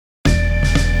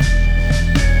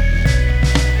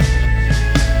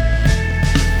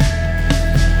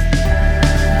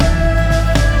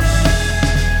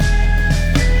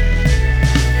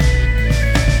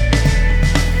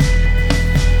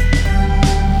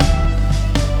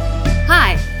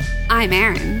I'm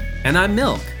Erin. And I'm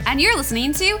Milk. And you're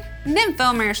listening to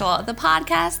Nymphomercial, the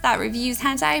podcast that reviews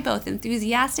hentai both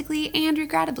enthusiastically and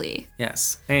regrettably.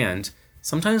 Yes, and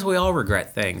sometimes we all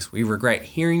regret things. We regret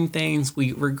hearing things.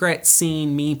 We regret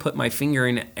seeing me put my finger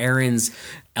in Erin's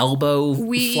elbow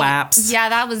flaps. Yeah,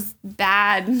 that was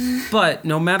bad. But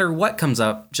no matter what comes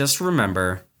up, just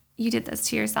remember... You did this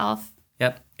to yourself.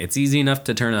 Yep, it's easy enough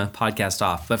to turn a podcast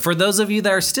off. But for those of you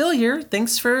that are still here,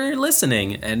 thanks for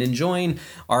listening and enjoying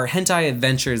our hentai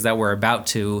adventures that we're about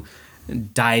to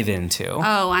dive into.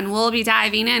 Oh, and we'll be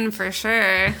diving in for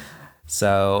sure.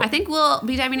 So I think we'll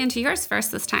be diving into yours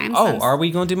first this time. Are we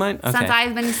going to do mine? Okay. Since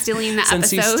I've been stealing the episodes.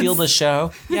 Since you steal the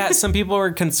show. Yeah, some people are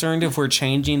concerned if we're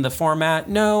changing the format.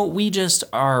 No, we just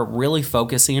are really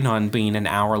focusing on being an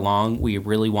hour long. We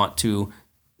really want to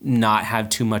not have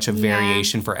too much of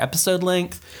variation for episode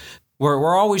length.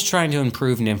 We're always trying to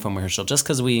improve Nymphomercial just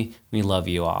because we love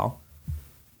you all.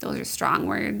 Those are strong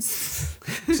words.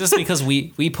 Just because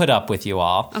we put up with you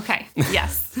all. Okay,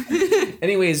 yes.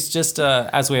 Anyways, just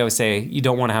as we always say, you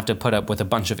don't want to have to put up with a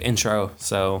bunch of intro,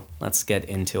 so let's get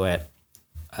into it.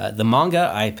 The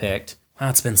manga I picked, wow,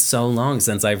 it's been so long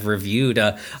since I've reviewed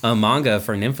a manga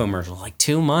for Nymphomercial, like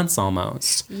 2 months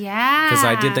almost. Yeah. Because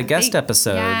I did the guest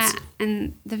episodes. Yeah,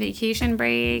 and the vacation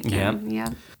break.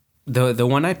 Yeah. The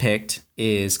one I picked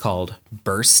is called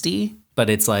Bursty, but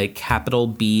it's like capital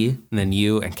B and then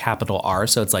U and capital R,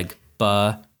 so it's like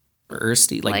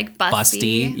Bursty, like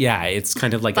busty. Yeah, it's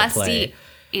kind of like busty a play.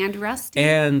 And rusty.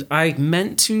 And I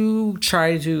meant to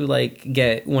try to like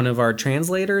get one of our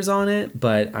translators on it,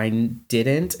 but I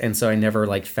didn't, and so I never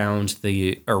like found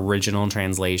the original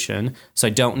translation. So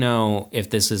I don't know if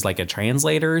this is like a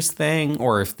translator's thing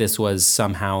or if this was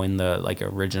somehow in the like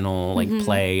original like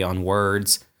play on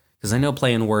words. Because I know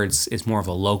play on words is more of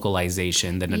a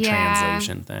localization than a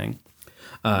translation thing.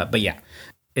 But yeah,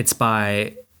 it's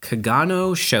by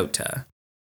Kagano Shota.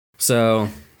 So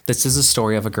this is a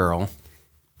story of a girl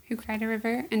who cried a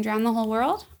river and drowned the whole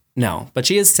world? No, but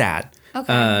she is sad.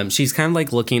 Okay. She's kind of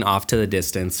like looking off to the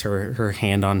distance, her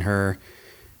hand on her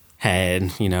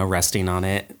head, resting on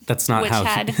it. That's not Which how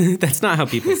head? That's not how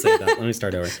people say that. Let me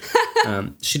start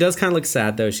over. She does kind of look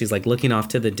sad though. She's like looking off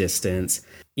to the distance.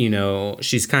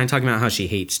 She's kind of talking about how she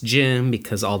hates Jim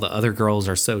because all the other girls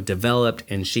are so developed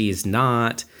and she's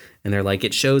not. And they're like,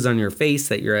 it shows on your face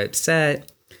that you're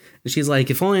upset. And she's like,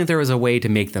 if only there was a way to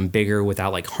make them bigger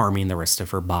without like harming the rest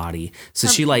of her body. So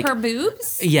she like her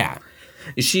boobs? Yeah.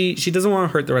 She doesn't want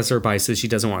to hurt the rest of her body, so she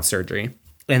doesn't want surgery.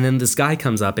 And then this guy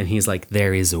comes up and he's like,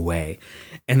 there is a way.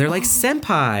 And they're like,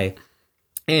 senpai.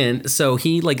 And so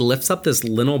he like lifts up this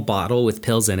little bottle with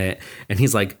pills in it. And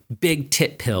he's like, big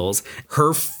tit pills.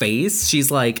 Her face,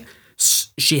 she's like,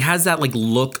 she has that like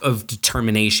look of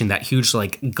determination, that huge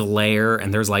like glare,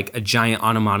 and there's like a giant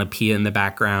onomatopoeia in the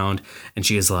background, and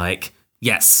she is like,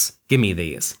 yes, give me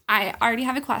these. I already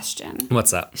have a question.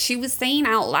 What's up? She was saying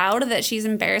out loud that she's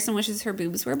embarrassed and wishes her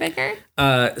boobs were bigger.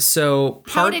 How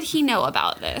did he know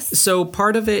about this? So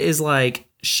part of it is like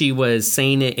she was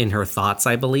saying it in her thoughts,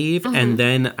 I believe, and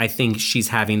then I think she's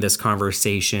having this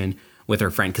conversation with her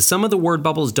friend because some of the word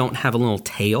bubbles don't have a little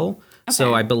tail. Okay.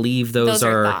 So I believe those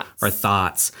are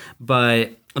thoughts.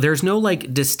 But there's no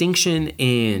like distinction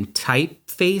in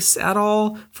typeface at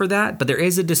all for that. But there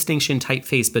is a distinction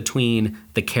typeface between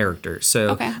the characters.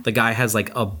 So the guy has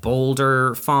like a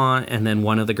bolder font, and then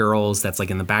one of the girls that's like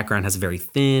in the background has a very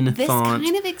thin font. This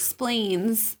kind of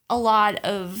explains a lot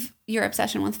of your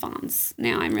obsession with fonts.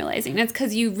 Now I'm realizing it's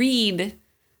because you read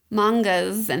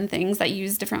mangas and things that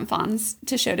use different fonts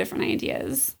to show different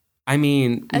ideas. I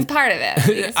mean, as part of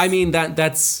it. I mean,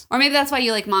 that's... Or maybe that's why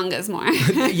you like mangas more.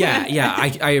 Yeah.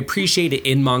 I appreciate it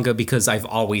in manga because I've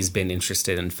always been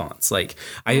interested in fonts. Like,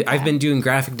 I've been doing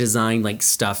graphic design, like,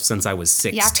 stuff since I was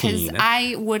 16. Yeah, because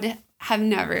I would have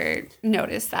never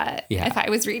noticed that if I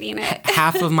was reading it.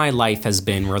 Half of my life has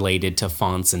been related to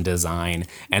fonts and design.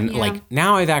 And, like,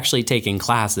 now I've actually taken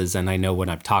classes and I know what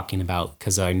I'm talking about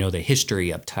because I know the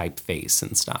history of typeface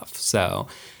and stuff. So...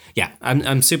 yeah,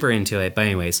 I'm super into it. But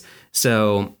anyways,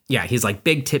 so yeah, he's like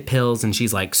big tit pills and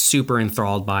she's like super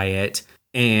enthralled by it.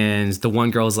 And the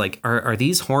one girl's like, are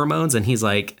these hormones? And he's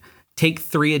like, take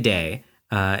 3 a day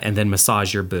and then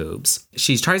massage your boobs.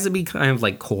 She tries to be kind of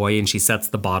like coy and she sets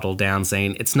the bottle down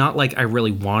saying, it's not like I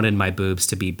really wanted my boobs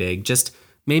to be big, just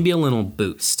maybe a little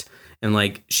boost. And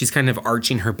like she's kind of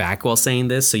arching her back while saying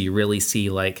this. So you really see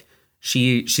like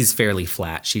she's fairly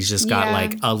flat. She's just got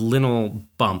like a little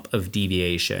bump of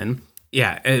deviation.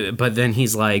 Yeah. But then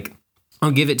he's like, I'll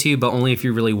give it to you, but only if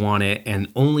you really want it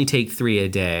and only take 3 a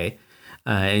day.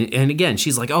 And again,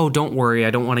 she's like, oh, don't worry. I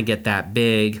don't want to get that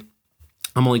big.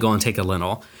 I'm only going to take a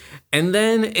little. And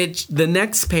then the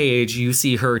next page, you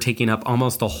see her taking up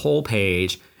almost the whole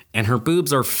page, and her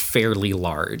boobs are fairly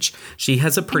large. She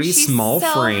has a pretty small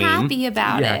frame. She's so happy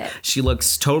about it. She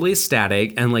looks totally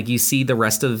ecstatic, and like you see the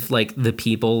rest of like the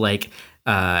people, like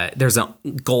there's a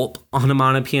gulp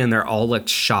onomatopoeia, and they're all like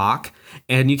shock.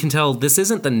 And you can tell this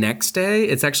isn't the next day.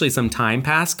 It's actually some time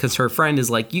passed, because her friend is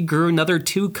like, you grew another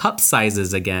 2 cup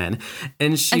sizes again.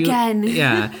 And she, again.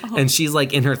 Yeah. And she's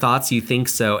like, in her thoughts, you think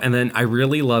so. And then I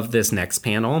really love this next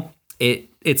panel.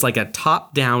 It's like a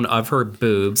top down of her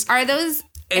boobs. Are those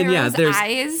arrows'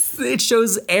 eyes? It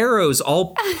shows arrows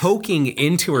all poking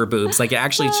into her boobs. Like it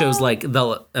actually shows like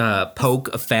the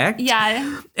poke effect.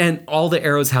 Yeah. And all the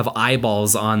arrows have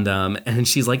eyeballs on them. And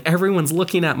she's like, everyone's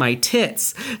looking at my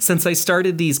tits. Since I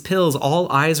started these pills,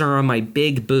 all eyes are on my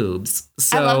big boobs.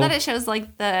 So I love that it shows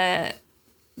like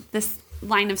this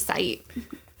line of sight.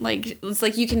 Like it's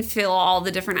like you can feel all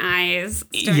the different eyes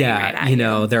staring right at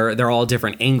you. They're all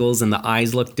different angles, and the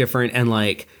eyes look different, and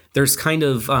like there's kind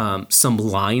of some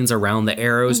lines around the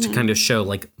arrows to kind of show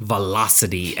like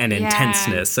velocity and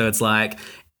intenseness. So it's like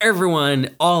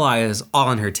everyone, all eyes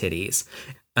on her titties.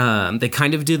 They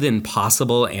kind of do the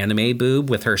Impossible anime boob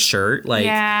with her shirt. Like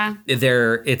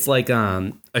it's like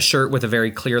a shirt with a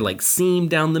very clear like seam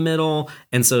down the middle.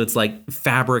 And so it's like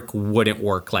fabric wouldn't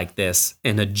work like this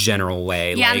in a general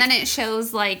way. Yeah, and then it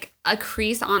shows like a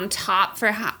crease on top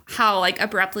for how like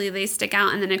abruptly they stick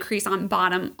out, and then a crease on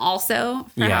bottom also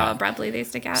for how abruptly they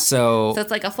stick out. So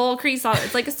it's like a full crease.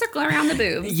 It's like a circle around the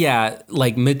boobs. Yeah,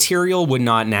 like material would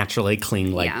not naturally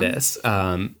cling like this.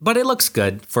 But it looks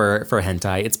good for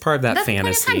hentai. It's part of that fantasy.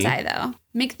 That's the point of hentai, though.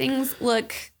 Make things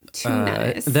look too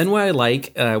nice. Then what I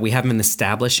like, we have an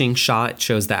establishing shot. It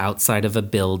shows the outside of a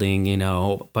building,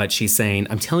 but she's saying,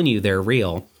 I'm telling you, they're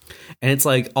real. And it's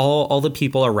like all the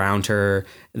people around her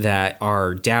that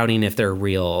are doubting if they're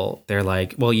real, they're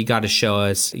like, well, you got to show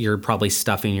us. You're probably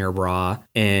stuffing your bra.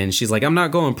 And she's like, I'm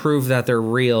not going to prove that they're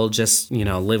real. Just,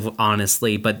 live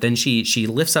honestly. But then she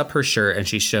lifts up her shirt and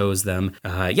she shows them.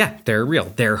 They're real.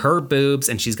 They're her boobs.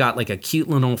 And she's got like a cute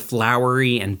little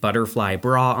flowery and butterfly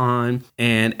bra on.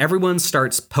 And everyone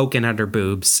starts poking at her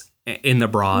boobs in the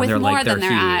bra, with and they're more like, they're than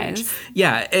their huge. Eyes.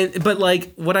 Yeah, but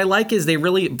like what I like is they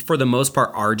really, for the most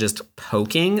part, are just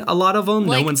poking. A lot of them,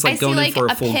 no one's like going in for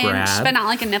a full pinch, grab, but not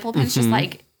like a nipple pinch. Just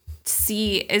like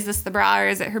see, is this the bra or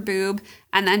is it her boob?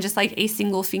 And then just like a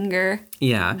single finger.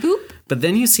 Yeah. Boop. But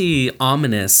then you see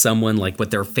ominous someone like with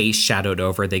their face shadowed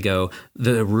over. They go,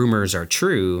 the rumors are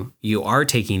true. You are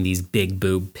taking these big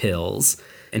boob pills.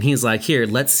 And he's like, here,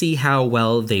 let's see how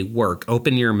well they work.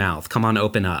 Open your mouth. Come on,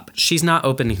 open up. She's not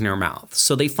opening her mouth.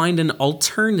 So they find an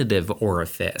alternative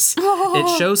orifice.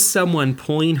 It shows someone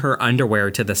pulling her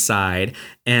underwear to the side.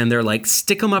 And they're like,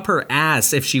 stick them up her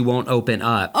ass if she won't open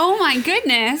up. Oh, my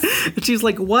goodness. And she's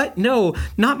like, what? No,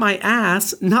 not my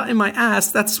ass. Not in my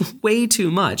ass. That's way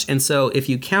too much. And so if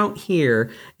you count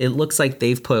here, it looks like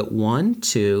they've put 1,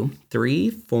 2, 3,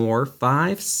 4,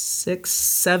 5, 6,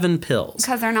 7 pills.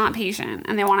 Because they're not patient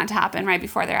and they want it to happen right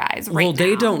before their eyes. Well,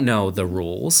 they don't know the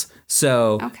rules.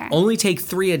 So only take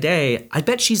 3 a day. I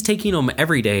bet she's taking them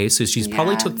every day. So she's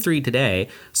probably took 3 today.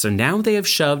 So now they have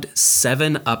shoved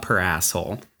 7 up her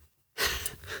asshole.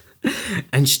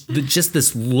 And just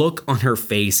this look on her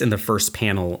face in the first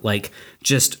panel, like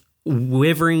just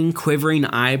quivering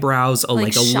eyebrows,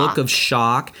 like a look of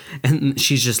shock. And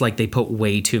she's just like, they put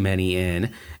way too many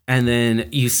in. And then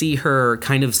you see her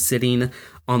kind of sitting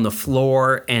on the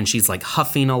floor and she's like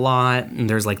huffing a lot. And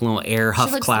there's like little air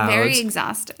huff clouds. She looks very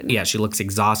exhausted. Yeah, she looks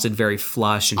exhausted, very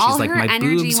flush. And all she's like, my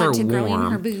boobs are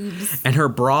warm. Her boobs. And her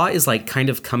bra is like kind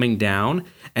of coming down.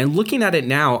 And looking at it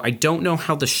now, I don't know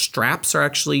how the straps are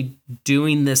actually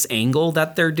doing this angle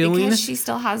that they're doing. Because she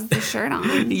still has the shirt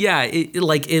on. Yeah, it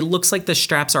looks like the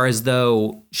straps are as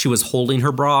though she was holding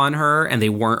her bra on her and they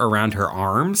weren't around her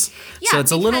arms. Yeah, so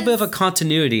it's a little bit of a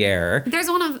continuity error. There's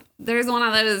one of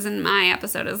those in my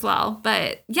episode as well.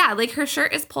 But yeah, like her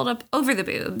shirt is pulled up over the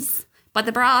boobs, but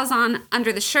the bra is on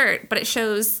under the shirt, but it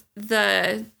shows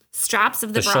the straps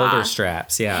of the bra. Shoulder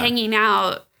straps, hanging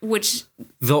out, which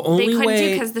the only they couldn't way,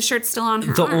 do because the shirt's still on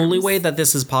her The arms. only way that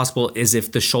this is possible is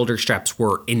if the shoulder straps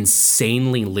were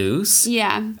insanely loose.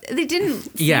 Yeah. They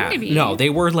didn't seem to be. No, they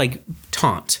were like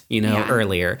taut,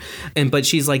 earlier. But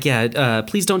she's like,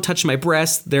 please don't touch my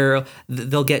breasts.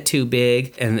 They'll get too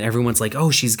big. And everyone's like,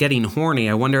 oh, she's getting horny.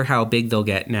 I wonder how big they'll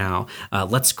get now.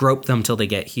 Let's grope them till they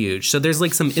get huge. So there's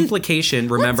like some implication.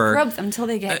 Remember, let's grope them till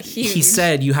they get huge. He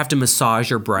said you have to massage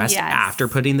your breast after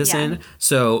putting this in.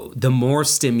 So the more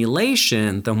stimulation,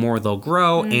 the more they'll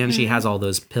grow. And she has all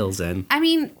those pills in. I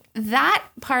mean, that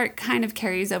part kind of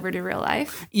carries over to real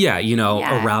life. Yeah,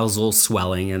 arousal,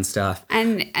 swelling and stuff.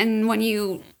 And when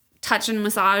you touch and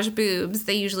massage boobs,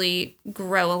 they usually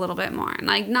grow a little bit more.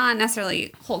 Like, not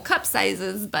necessarily whole cup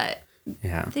sizes, but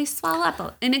they swell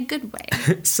up in a good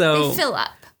way. So they fill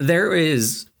up. There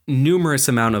is numerous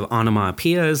amount of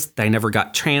onomatopoeias that I never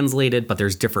got translated, but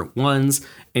there's different ones.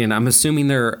 And I'm assuming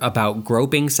they're about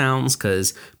groping sounds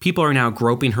because people are now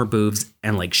groping her boobs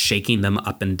and like shaking them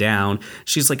up and down.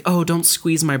 She's like, oh, don't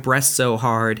squeeze my breast so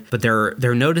hard. But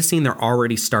they're noticing they're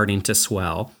already starting to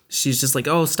swell. She's just like,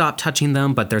 oh, stop touching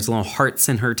them. But there's little hearts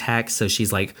in her text. So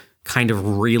she's like kind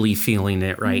of really feeling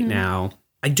it right now.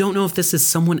 I don't know if this is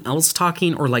someone else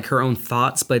talking or like her own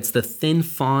thoughts, but it's the thin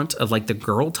font of like the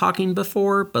girl talking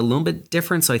before, but a little bit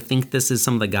different. So I think this is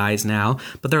some of the guys now,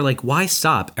 but they're like, why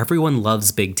stop? Everyone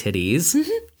loves big titties.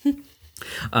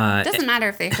 Doesn't matter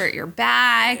if they hurt your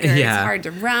back or it's hard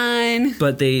to run.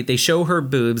 But they show her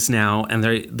boobs now, and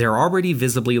they're already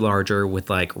visibly larger with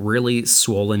like really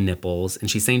swollen nipples. And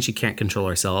she's saying she can't control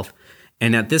herself.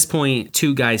 And at this point,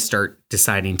 two guys start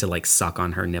deciding to like suck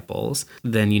on her nipples.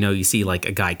 Then, you see like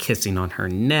a guy kissing on her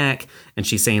neck, and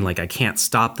she's saying like, I can't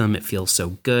stop them. It feels so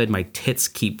good. My tits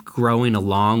keep growing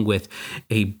along with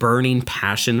a burning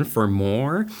passion for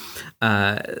more.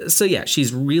 So yeah,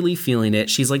 she's really feeling it.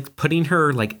 She's like putting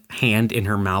her like hand in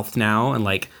her mouth now and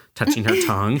like touching her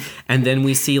tongue. And then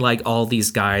we see like all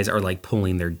these guys are like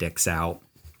pulling their dicks out.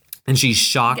 And she's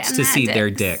shocked to see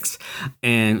their dicks.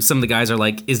 And some of the guys are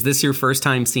like, is this your first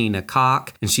time seeing a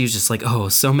cock? And she's just like, oh,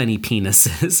 so many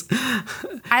penises.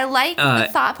 I like the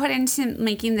thought put into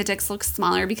making the dicks look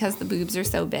smaller because the boobs are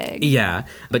so big. Yeah.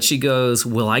 But she goes,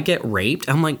 will I get raped?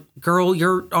 I'm like, girl,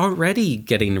 you're already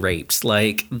getting raped.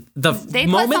 Like, the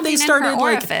moment they started,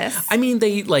 like, I mean,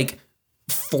 they, like,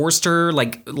 forced her,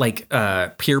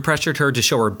 peer pressured her to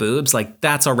show her boobs. Like,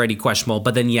 that's already questionable.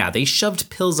 But then, they shoved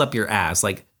pills up your ass.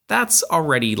 Like, that's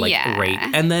already rape.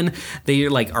 And then they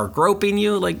are groping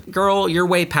you. Like, girl, you're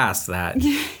way past that.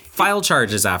 File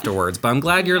charges afterwards. But I'm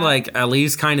glad you're at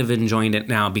least kind of enjoying it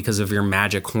now because of your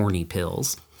magic horny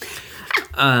pills.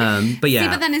 But yeah. See,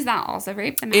 but then is that also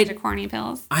rape? The magic horny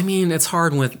pills? I mean, it's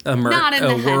hard with a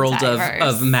world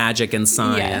of magic and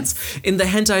science. Yes. In the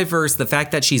hentai-verse, the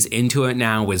fact that she's into it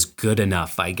now is good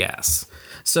enough, I guess.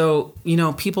 So,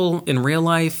 people in real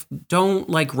life don't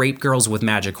rape girls with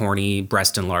magic horny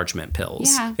breast enlargement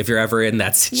pills. Yeah. If you're ever in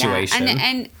that situation. Yeah.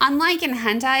 And unlike in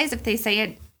hentais, if they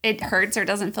say it hurts or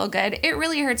doesn't feel good, it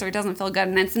really hurts or doesn't feel good,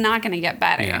 and it's not going to get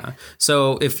better. Yeah.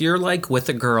 So if you're with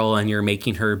a girl and you're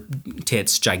making her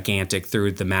tits gigantic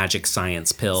through the magic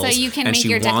science pills, so you can make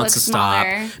your dick look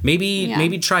smaller.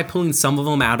 Maybe try pulling some of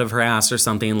them out of her ass or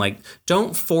something.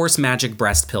 Don't force magic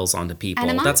breast pills onto people.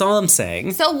 Enema? That's all I'm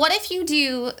saying. So what if you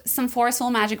do some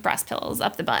forceful magic breast pills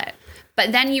up the butt,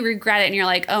 but then you regret it and you're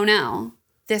like, oh no,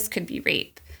 this could be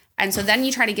rape. And so then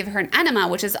you try to give her an enema,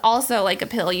 which is also a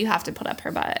pill you have to put up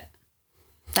her butt.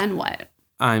 Then what?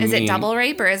 Is it double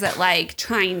rape, or is it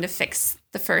trying to fix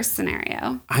the first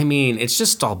scenario? I mean, it's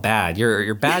just all bad.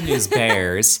 Your bad news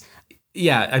bears.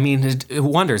 Yeah, I mean, it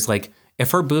wonders,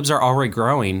 if her boobs are already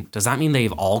growing, does that mean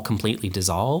they've all completely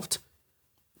dissolved?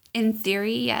 In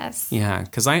theory, yes. Yeah,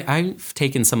 because I've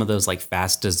taken some of those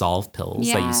fast dissolve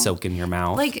pills that you soak in your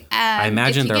mouth. I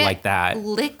imagine they're like that.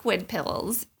 Liquid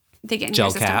pills. They get in gel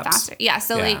your system caps. faster. Yeah,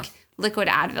 so liquid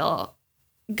Advil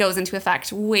goes into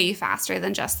effect way faster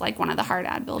than just one of the hard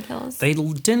Advil pills. They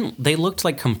looked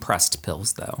like compressed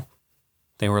pills though.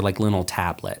 They were little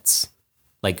tablets.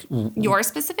 Your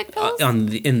specific pills?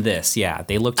 In this, yeah.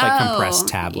 They looked like compressed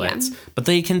tablets. Yeah. But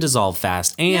they can dissolve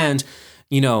fast. And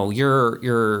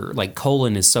your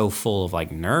colon is so full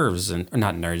of nerves and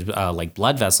not nerves,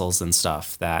 blood vessels and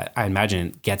stuff that I imagine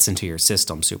it gets into your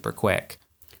system super quick.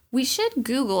 We should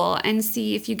Google and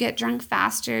see if you get drunk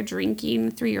faster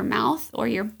drinking through your mouth or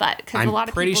your butt. Because a lot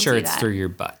of people do that. I'm pretty sure it's through your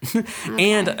butt.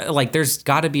 Okay. And there's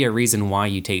got to be a reason why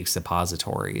you take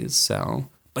suppositories. So,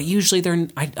 but usually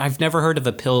I've never heard of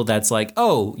a pill that's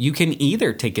you can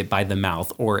either take it by the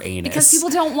mouth or anus. Because people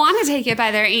don't want to take it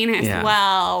by their anus. Yeah.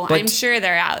 Well, I'm sure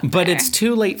they're out there. But it's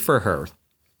too late for her.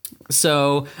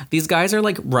 So these guys are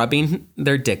rubbing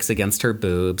their dicks against her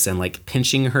boobs and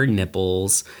pinching her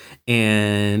nipples.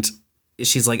 And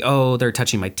she's like, oh, they're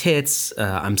touching my tits.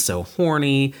 I'm so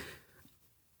horny.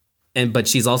 But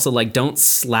she's also don't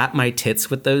slap my tits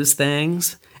with those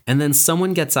things. And then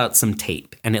someone gets out some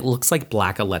tape and it looks like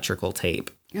black electrical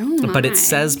tape. Oh, but it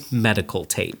says medical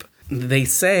tape. They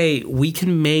say we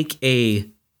can make a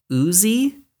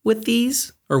Uzi with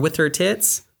these or with her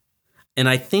tits. And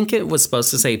I think it was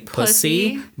supposed to say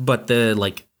pussy. But the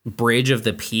bridge of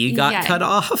the P got cut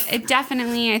off. It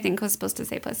definitely, I think, was supposed to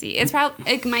say pussy. It's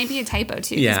it might be a typo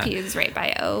too, because P is right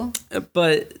by O.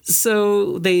 But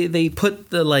so they put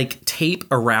the like tape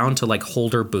around to like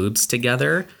hold her boobs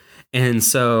together. And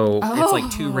so it's like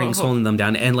 2 rings holding them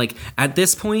down. And like at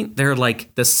this point, they're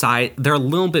like they're a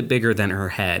little bit bigger than her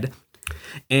head.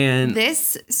 And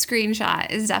this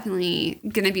screenshot is definitely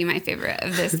going to be my favorite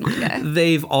of this manga.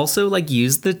 They've also like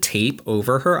used the tape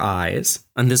over her eyes.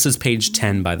 And this is page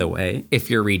 10, by the way, if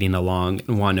you're reading along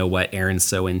and want to know what Erin's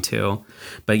so into.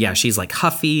 But yeah, she's like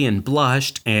huffy and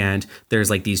blushed. And there's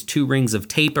like these 2 rings of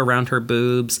tape around her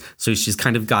boobs. So she's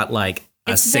kind of got like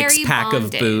a 6-pack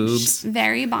of boobs.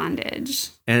 Very bondage.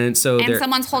 And so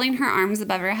someone's holding her arms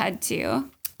above her head too.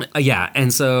 Yeah.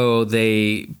 And so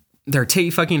they're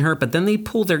tape fucking her, but then they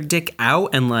pull their dick out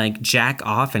and like jack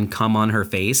off and come on her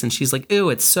face. And she's like, ew,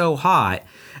 it's so hot.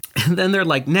 And then they're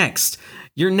like,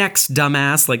 you're next,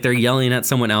 dumbass. Like they're yelling at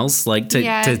someone else like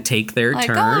to take their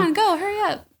turn. Go on, go, hurry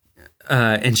up.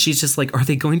 And she's just like, are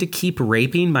they going to keep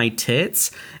raping my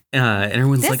tits? And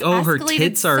everyone's like, oh, her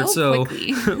tits are so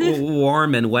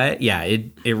warm and wet. Yeah,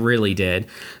 it really did.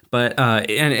 But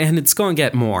and it's going to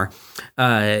get more.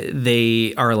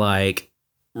 They are like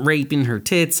raping her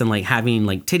tits and like having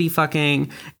like titty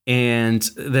fucking, and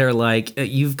they're like,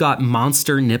 you've got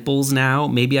monster nipples now,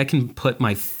 maybe I can put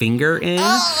my finger in.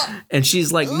 And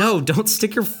she's like, no, don't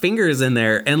stick your fingers in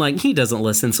there. And like he doesn't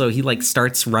listen, so he like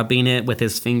starts rubbing it with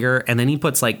his finger, and then he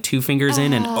puts like 2 fingers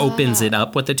in and opens it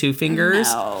up with the 2 fingers.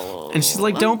 And she's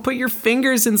like, don't put your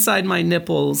fingers inside my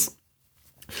nipples.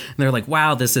 And they're like,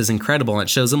 wow, this is incredible. And it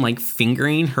shows them like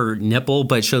fingering her nipple,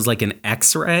 but it shows like an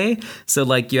X-ray. So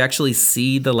like you actually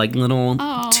see the like little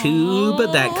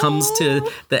tube that comes to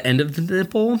the end of the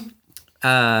nipple.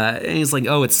 And he's like,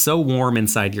 oh, it's so warm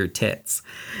inside your tits.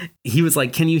 He was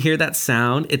like, can you hear that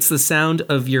sound? It's the sound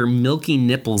of your milky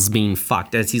nipples being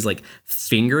fucked, as he's like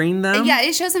fingering them. Yeah,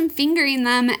 it shows him fingering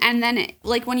them. And then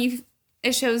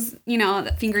it shows,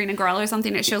 fingering a girl or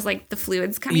something. It shows like the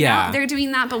fluids coming out. They're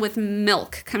doing that, but with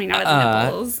milk coming out of the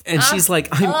nipples. And she's like,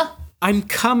 I'm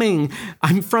coming.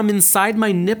 I'm from inside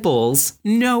my nipples.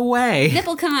 No way.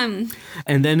 Nipple cum.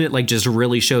 And then it like just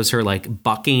really shows her like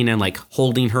bucking and like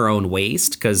holding her own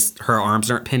waist, because her arms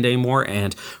aren't pinned anymore.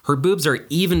 And her boobs are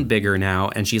even bigger now.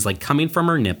 And she's like coming from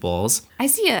her nipples. I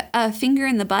see a finger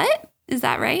in the butt. Is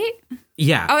that right?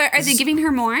 Yeah. Oh, are they giving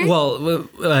her more?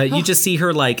 Well, you just see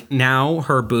her like now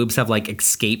her boobs have like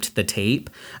escaped the tape.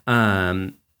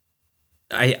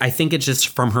 I think it's just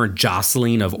from her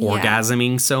jostling of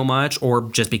orgasming so much, or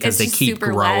just because they keep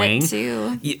growing. Wet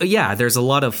too. Yeah, there's a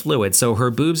lot of fluid. So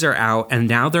her boobs are out, and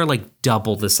now they're like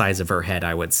double the size of her head,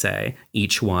 I would say,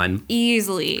 each one.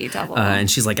 Easily double.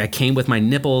 And she's like, I came with my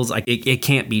nipples. It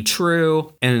can't be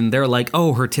true. And they're like,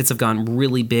 oh, her tits have gotten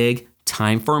really big.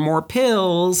 Time for more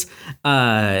pills.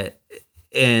 And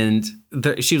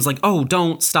she was like, oh,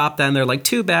 don't stop that. And they're like,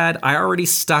 too bad. I already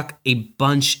stuck a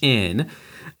bunch in.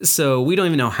 So we don't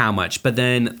even know how much. But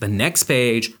then the next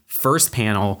page, first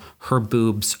panel, her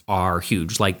boobs are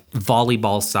huge, like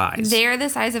volleyball size. They're the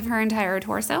size of her entire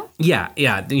torso? Yeah.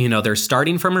 They're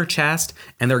starting from her chest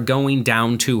and they're going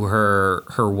down to her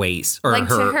waist, or like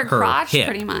her, to her crotch, hip.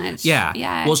 pretty much.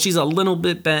 Yeah. Well, she's a little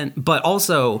bit bent, but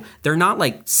also they're not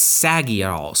like saggy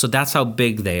at all. So that's how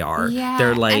big they are. Yeah.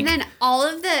 They're like, and then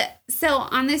so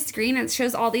on the screen, it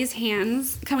shows all these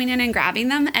hands coming in and grabbing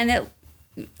them, and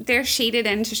they're shaded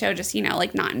in to show just,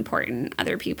 like not important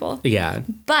other people. Yeah.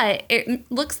 But it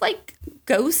looks like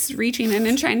ghosts reaching in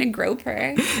and trying to grope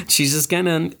her. She's just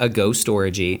getting a ghost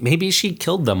orgy. Maybe she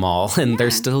killed them all and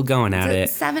they're still going at it.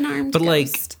 7-armed But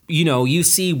ghost. you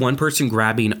see one person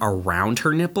grabbing around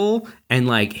her nipple, and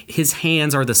like his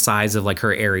hands are the size of like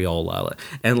her areola,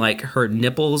 and like her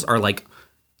nipples are like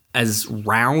as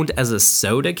round as a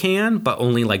soda can, but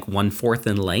only like 1/4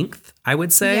 in length, I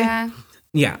would say. Yeah.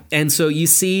 Yeah. And so you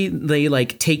see they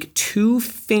like take 2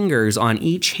 fingers on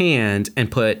each hand and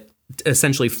put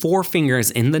essentially 4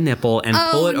 fingers in the nipple and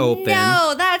pull it open.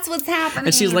 No, that's what's happening.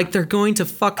 And she's like, they're going to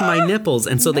fuck my nipples.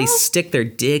 And so they stick their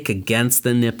dick against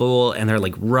the nipple and they're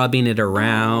like rubbing it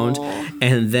around.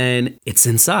 And then it's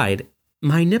inside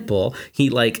my nipple. He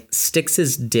like sticks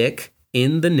his dick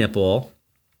in the nipple.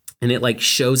 And it like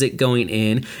shows it going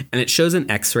in, and it shows an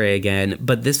X-ray again,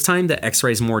 but this time the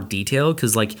X-ray is more detailed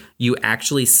because like you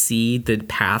actually see the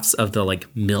paths of the like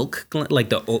milk,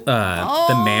 like the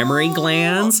mammary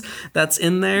glands that's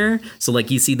in there. So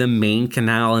like you see the main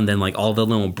canal and then like all the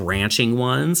little branching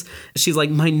ones. She's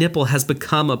like, my nipple has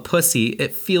become a pussy.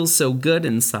 It feels so good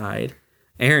inside.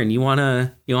 Erin, you want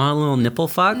a little nipple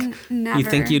fuck? Never. You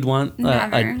think you'd want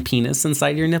a penis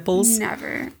inside your nipples?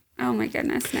 Never. Oh my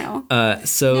goodness, no.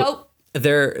 Nope.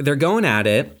 They're going at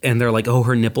it, and they're like, oh,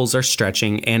 her nipples are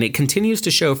stretching, and it continues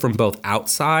to show from both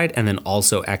outside and then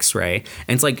also X-ray,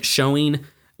 and it's like showing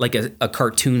like a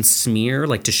cartoon smear,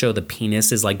 like to show the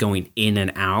penis is like going in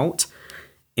and out,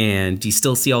 and you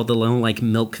still see all the little like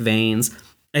milk veins.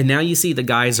 And now you see the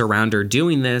guys around her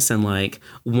doing this, and like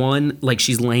one, like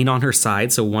she's laying on her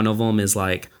side, so one of them is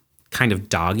like kind of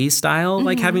doggy style,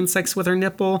 like having sex with her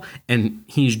nipple, and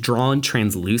he's drawn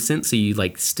translucent, so you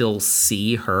like still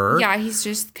see her. Yeah, he's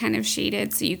just kind of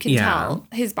shaded, so you can tell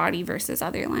his body versus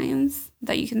other lines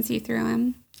that you can see through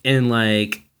him. And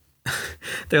like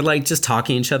they're like just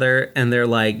talking to each other, and they're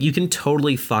like, you can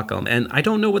totally fuck them. And I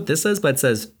don't know what this says, but it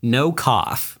says no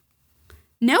cough.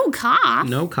 No cough?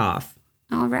 No cough.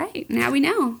 All right, now we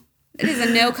know. It is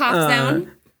a no cough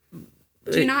zone.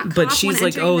 Do not cough. But she's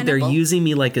like, oh, they're using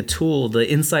me like a tool, the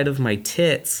inside of my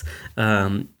tits.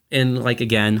 And like,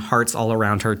 again, hearts all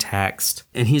around her text.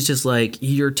 And he's just like,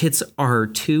 your tits are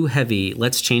too heavy.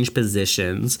 Let's change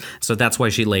positions. So that's why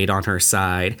she laid on her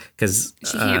side. Because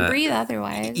she can't breathe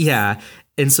otherwise. Yeah.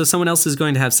 And so someone else is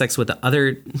going to have sex with the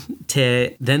other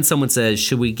tit. Then someone says,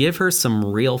 should we give her some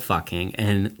real fucking?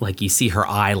 And like, you see her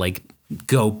eye like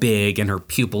go big and her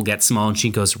pupil gets small. And she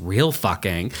goes, real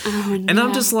fucking. Oh, no. And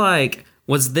I'm just like,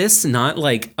 was this not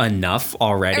like enough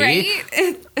already?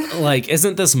 Right? Like,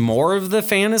 isn't this more of the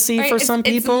fantasy for some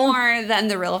people? It's more than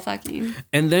the real fucking.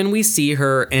 And then we see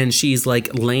her, and she's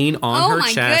like laying on her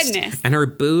chest, and her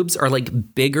boobs are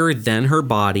like bigger than her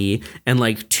body, and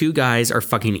like two guys are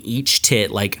fucking each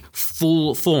tit, like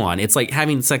full on. It's like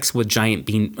having sex with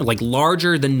giant like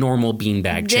larger than normal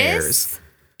beanbag chairs.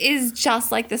 Is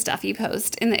just like the stuff you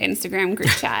post in the Instagram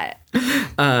group chat.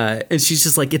 And she's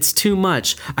just like, it's too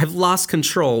much. I've lost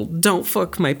control. Don't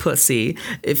fuck my pussy.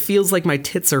 It feels like my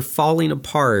tits are falling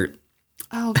apart.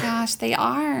 Oh gosh, they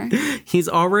are. He's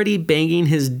already banging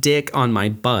his dick on my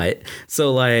butt.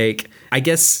 So like, I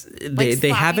guess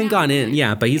they haven't gone in.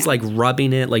 Yeah, but he's like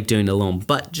rubbing it, like doing a little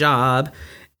butt job.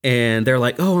 And they're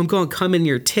like, oh, I'm going to come in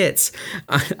your tits.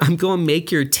 I'm going to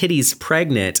make your titties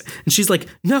pregnant. And she's like,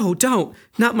 no, don't.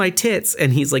 Not my tits.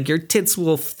 And he's like, your tits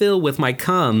will fill with my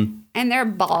cum. And they're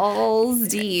balls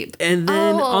deep. And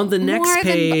then on the next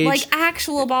page, like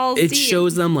actual balls deep. It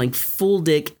shows them like full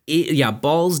dick,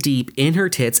 balls deep in her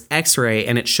tits, X-ray.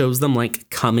 And it shows them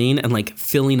like coming and like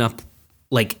filling up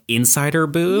like inside her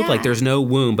boob. Like there's no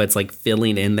womb, but it's like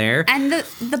filling in there. And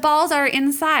the balls are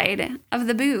inside of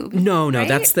the boob. No, right?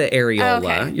 That's the areola.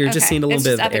 Oh, okay. You're just seeing a little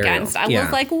bit of the areola. I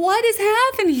was like, what is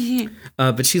happening?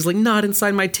 But she's like, not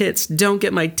inside my tits. Don't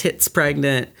get my tits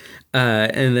pregnant.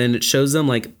 And then it shows them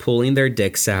like pulling their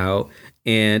dicks out.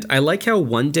 And I like how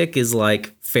one dick is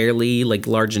like fairly like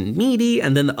large and meaty,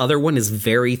 and then the other one is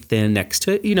very thin next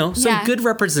to it. You know, some good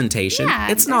representation. Yeah,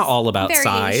 it's not all about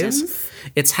size.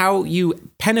 It's how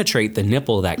you penetrate the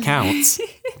nipple that counts.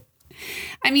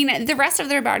 I mean, the rest of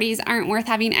their bodies aren't worth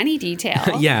having any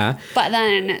detail. Yeah. But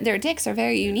then their dicks are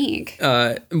very unique.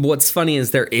 What's funny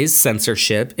is there is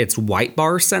censorship. It's white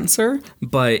bar censor,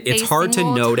 but it's hard to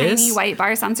notice. Tiny white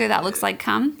bar sensor that looks like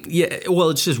cum? Yeah, well,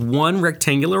 it's just one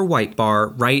rectangular white bar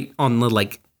right on the,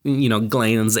 like,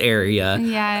 glands area.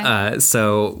 Yeah.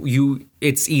 So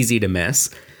it's easy to miss.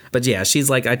 But yeah, she's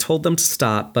like, I told them to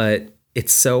stop, but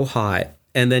it's so hot.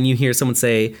 And then you hear someone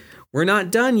say, we're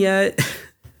not done yet.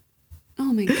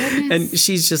 Oh my goodness. And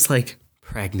she's just like,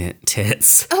 pregnant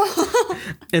tits. Oh.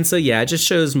 And so, yeah, it just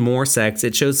shows more sex.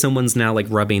 It shows someone's now like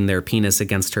rubbing their penis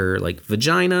against her like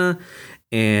vagina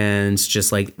and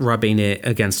just like rubbing it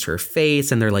against her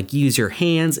face. And they're like, use your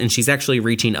hands. And she's actually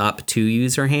reaching up to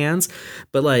use her hands.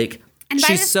 But like, and by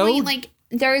she's this point, like,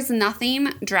 there is nothing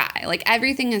dry. Like,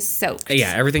 everything is soaked.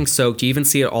 Yeah, everything's soaked. You even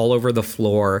see it all over the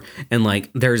floor. And, like,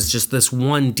 there's just this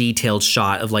one detailed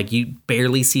shot of, like, you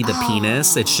barely see the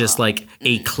penis. It's just, like,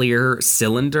 a clear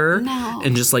cylinder. No.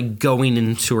 And just, like, going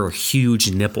into her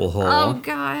huge nipple hole. Oh,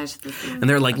 gosh. And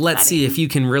they're like, let's see if you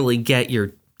can really get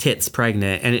your tits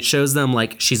pregnant. And it shows them,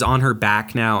 like, she's on her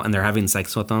back now and they're having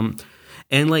sex with them.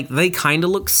 And, like, they kind of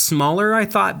look smaller, I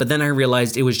thought. But then I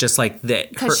realized it was just, like,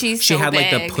 she had, like,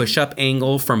 the push-up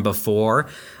angle from before.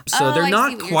 So they're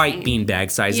not quite beanbag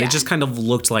size. Yeah. They just kind of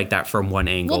looked like that from one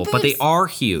angle. But they are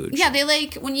huge. Yeah, they,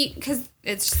 like, because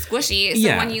it's squishy.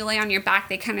 So when you lay on your back,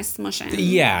 they kind of smush in.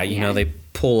 Yeah, you know, they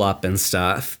pull up and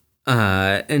stuff.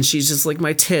 And she's just like,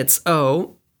 my tits.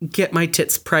 Oh, get my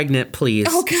tits pregnant, please.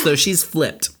 Oh, God. So she's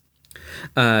flipped.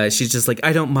 She's just like,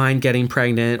 I don't mind getting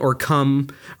pregnant or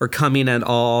coming at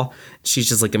all. She's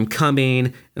just like, I'm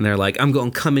coming. And they're like, I'm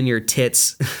going to come in your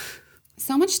tits.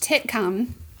 So much tit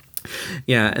cum.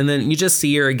 Yeah. And then you just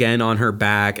see her again on her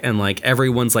back and like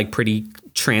everyone's like pretty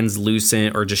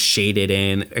translucent or just shaded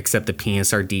in, except the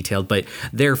penis are detailed, but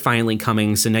they're finally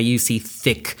coming. So now you see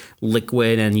thick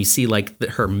liquid and you see like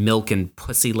her milk and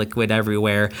pussy liquid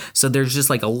everywhere. So there's just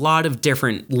like a lot of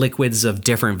different liquids of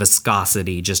different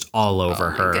viscosity just all over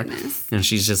her. Goodness. And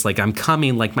she's just like, I'm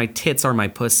coming, like my tits are my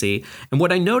pussy. And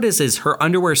what I notice is her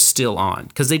underwear's still on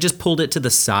because they just pulled it to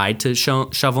the side to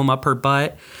shove them up her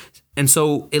butt. And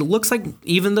so it looks like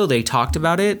even though they talked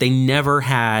about it, they never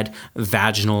had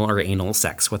vaginal or anal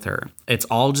sex with her. It's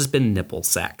all just been nipple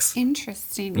sex.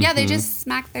 Interesting. Yeah, they just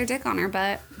smacked their dick on her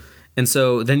butt. And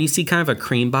so then you see kind of a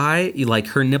cream by, like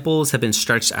her nipples have been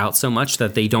stretched out so much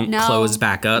that they don't close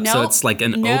back up. So it's like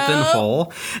an open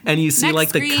hole. And you see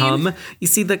you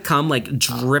see the cum like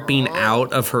dripping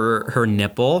out of her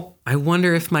nipple. I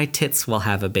wonder if my tits will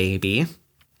have a baby.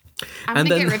 I'm going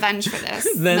to get revenge for this.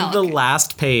 Then the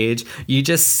last page, you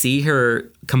just see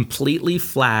her completely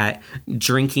flat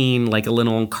drinking like a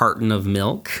little carton of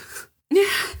milk. So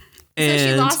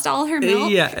she lost all her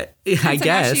milk? Yeah, I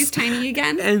guess. Now she's tiny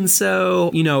again? And so,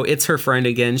 it's her friend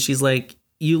again. She's like,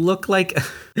 you look like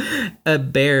a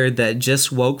bear that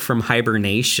just woke from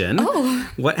hibernation. Oh.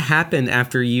 What happened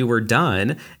after you were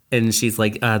done? And she's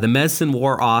like, the medicine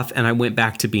wore off and I went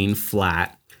back to being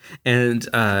flat. And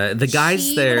the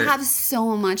guys there would have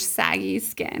so much saggy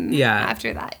skin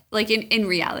after that, like in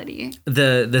reality.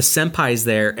 The senpai's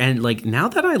there, and like now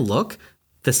that I look,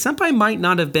 the senpai might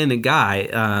not have been a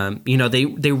guy.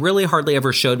 They really hardly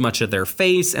ever showed much of their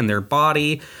face and their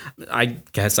body. I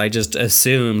guess I just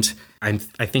assumed. I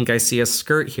think I see a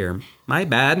skirt here. My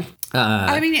bad.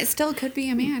 I mean, it still could be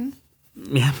a man.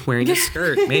 Yeah, wearing a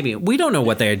skirt, maybe. We don't know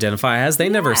what they identify as. They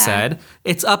never said.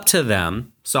 It's up to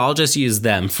them. So I'll just use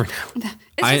them for now.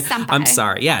 It's just senpai. I'm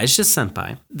sorry. Yeah, it's just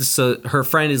senpai. So her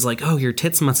friend is like, oh, your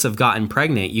tits must have gotten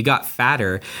pregnant. You got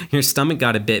fatter. Your stomach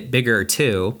got a bit bigger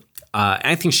too.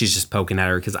 I think she's just poking at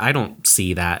her because I don't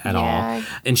see that at all.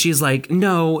 And she's like,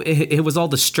 no, it was all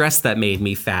the stress that made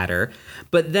me fatter.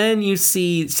 But then you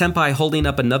see senpai holding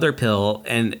up another pill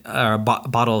and a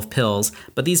bottle of pills.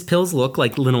 But these pills look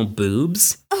like little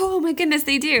boobs. Oh my goodness,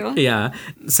 they do. Yeah.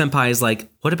 Senpai is like,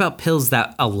 what about pills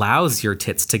that allows your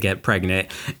tits to get pregnant?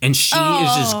 And she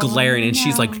is just glaring and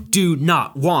she's like, do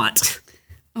not want.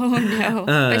 Oh, no.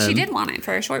 But she did want it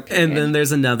for a short period. And then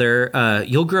there's another,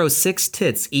 you'll grow 6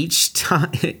 tits each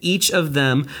time. Each of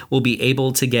them will be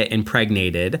able to get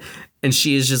impregnated. And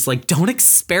she is just like, don't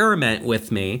experiment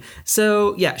with me.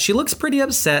 So, yeah, she looks pretty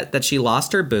upset that she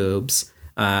lost her boobs.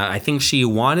 I think she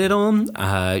wanted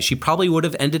them. She probably would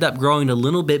have ended up growing a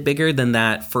little bit bigger than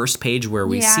that first page where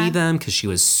we see them because she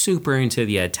was super into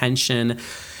the attention.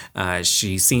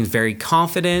 She seems very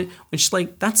confident, which,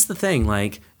 like, that's the thing.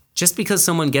 Like, just because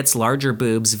someone gets larger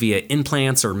boobs via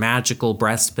implants or magical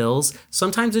breast pills,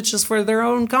 sometimes it's just for their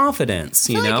own confidence,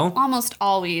 you know? Like almost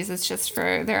always it's just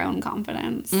for their own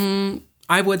confidence.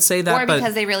 I would say that, or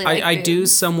because they really like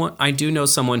boobs. I do know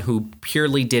someone who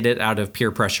purely did it out of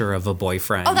peer pressure of a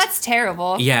boyfriend. Oh, that's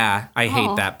terrible. Yeah, I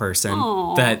hate that person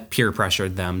that peer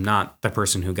pressured them, not the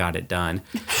person who got it done.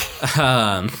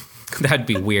 That'd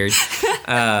be weird.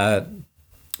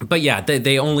 But yeah,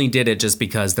 they only did it just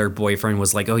because their boyfriend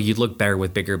was like, oh, you'd look better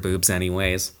with bigger boobs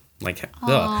anyways. Like,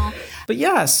 ugh. But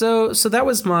yeah, so that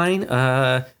was mine.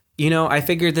 I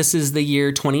figured this is the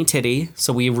year 20 titty,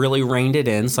 so we really reined it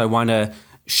in. So I want to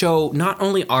show not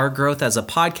only our growth as a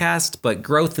podcast, but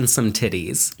growth in some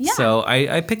titties. Yeah. So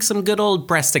I picked some good old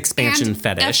breast expansion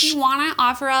fetish. If you want to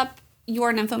offer up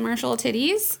your nymphomercial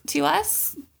titties to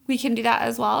us, we can do that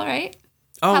as well, right?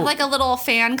 Oh, have like a little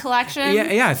fan collection.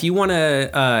 Yeah. If you want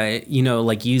to,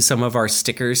 use some of our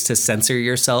stickers to censor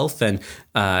yourself and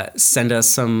send us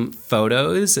some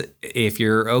photos, if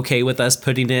you're okay with us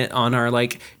putting it on our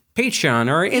Patreon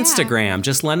or Instagram,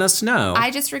 just let us know. I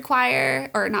just request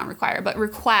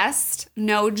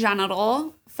no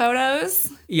genital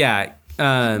photos. Yeah.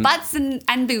 Butts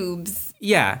and boobs.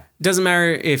 Yeah. Doesn't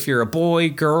matter if you're a boy,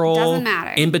 girl, doesn't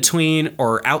matter. In between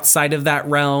or outside of that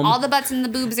realm. All the butts and the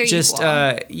boobs are just,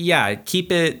 equal.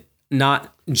 Keep it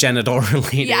not genital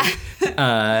related.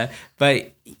 Yeah.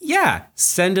 But yeah,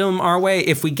 send them our way.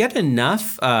 If we get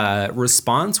enough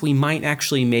response, we might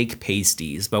actually make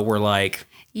pasties, but we're like,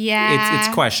 yeah,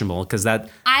 it's questionable because it'd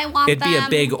be a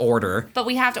big order. But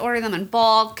we have to order them in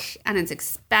bulk and it's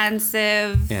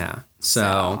expensive. Yeah.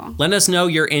 So let us know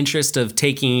your interest of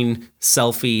taking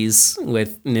selfies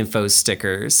with Nympho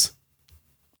stickers.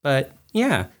 But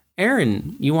yeah,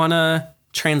 Erin, you want to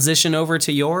transition over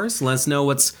to yours? Let us know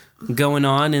what's going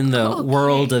on in the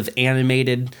world of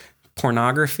animated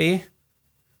pornography.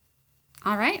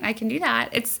 All right, I can do that.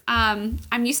 It's I'm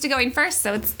used to going first,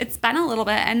 so it's been a little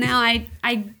bit, and now I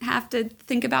have to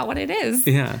think about what it is.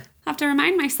 Yeah. I have to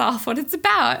remind myself what it's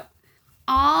about.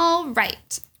 All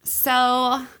right.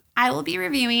 So I will be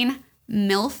reviewing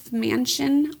MILF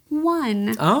Mansion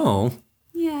 1. Oh.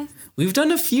 Yes. We've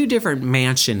done a few different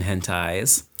mansion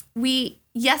hentais.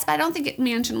 Yes, but I don't think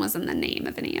mansion was in the name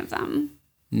of any of them.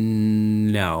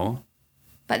 No.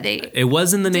 But it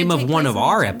was in the name of one of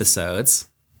our episodes.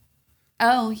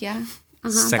 Oh, yeah.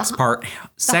 Sex Park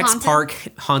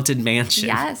Haunted Mansion.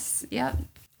 Yes, yep.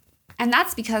 And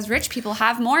that's because rich people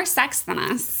have more sex than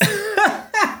us.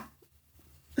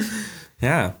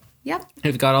 Yeah. Yep.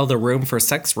 We've got all the room for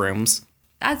sex rooms.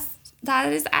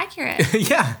 That is accurate.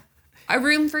 Yeah. A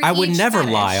room for each I would never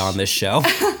fetish. lie on this show.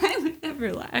 I would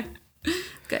never lie.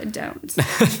 Good, don't.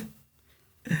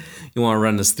 You want to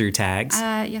run us through tags?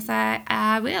 Yes,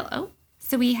 I will. Oh,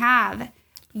 so we have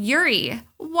Yuri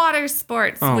Water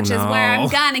Sports, which is where I'm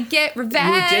gonna get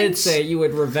revenge. You did say you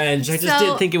would revenge. I just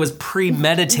didn't think it was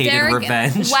premeditated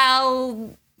revenge.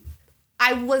 Well,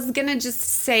 I was gonna just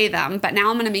say them, but now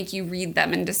I'm gonna make you read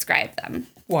them and describe them.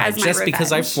 Why? As my just revenge.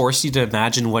 because I forced you to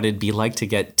imagine what it'd be like to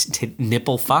get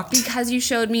nipple fucked? Because you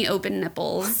showed me open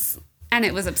nipples, and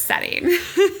it was upsetting.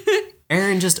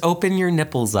 Erin, just open your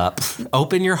nipples up.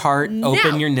 Open your heart. No.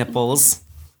 Open your nipples.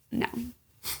 No.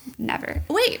 Never.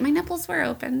 Wait, my nipples were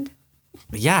opened.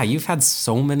 Yeah, you've had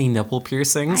so many nipple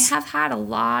piercings. I have had a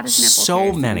lot of nipple piercings.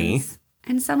 So many.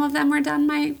 And some of them were done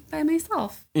by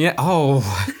myself. Yeah. Oh.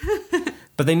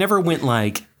 But they never went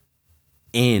like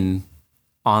in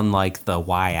on like the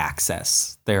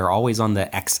y-axis. They're always on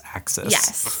the x-axis.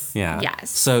 Yes. Yeah. Yes.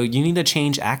 So you need to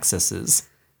change axes.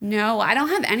 No, I don't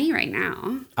have any right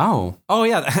now. Oh. Oh,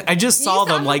 yeah. I just saw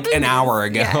them like an hour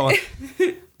ago.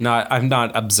 Yeah. I'm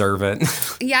not observant.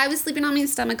 Yeah, I was sleeping on my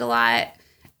stomach a lot,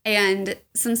 and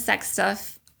some sex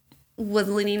stuff was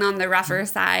leaning on the rougher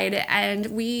side,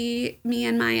 and me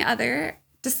and my other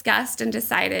discussed and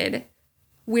decided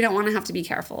we don't want to have to be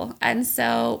careful. And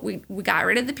so we got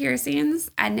rid of the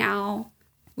piercings, and now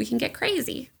we can get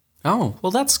crazy. Oh,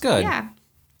 well, that's good. Yeah.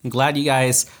 I'm glad you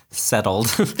guys settled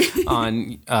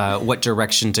on what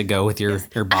direction to go with your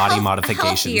body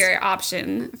modifications. A healthier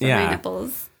option for my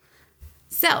nipples.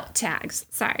 So, tags.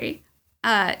 Sorry.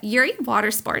 Yuri Water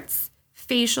Sports,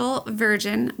 facial,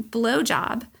 virgin,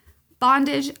 blowjob,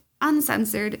 bondage,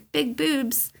 uncensored, big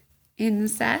boobs,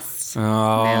 incest,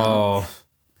 MILF,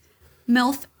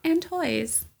 and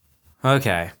toys.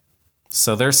 Okay.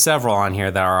 So there's several on here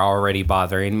that are already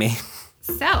bothering me.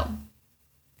 So,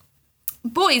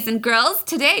 boys and girls,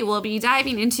 today we'll be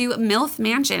diving into MILF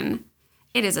Mansion.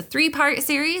 It is a 3-part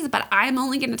series, but I'm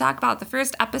only going to talk about the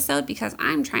first episode because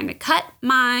I'm trying to cut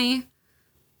my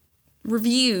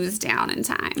reviews down in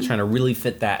time. Trying to really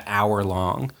fit that hour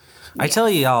long. Yeah. I tell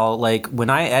you all, like, when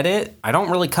I edit, I don't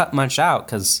really cut much out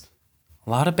because a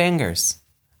lot of bangers.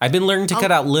 I've been learning to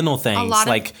cut out little things. A lot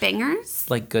of bangers?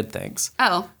 Like good things.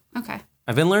 Oh, okay.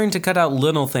 I've been learning to cut out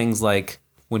little things like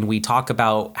when we talk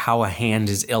about how a hand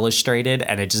is illustrated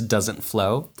and it just doesn't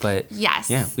flow. But yes.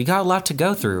 Yeah, we got a lot to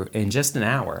go through in just an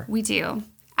hour. We do.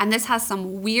 And this has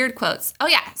some weird quotes. Oh,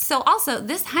 yeah. So also,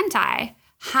 this hentai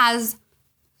has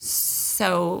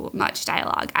so much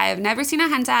dialogue. I have never seen a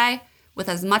hentai with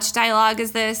as much dialogue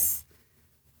as this.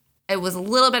 It was a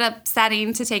little bit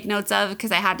upsetting to take notes of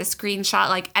because I had to screenshot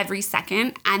like every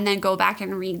second and then go back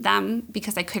and read them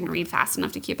because I couldn't read fast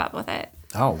enough to keep up with it.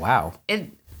 Oh, wow.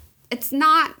 It's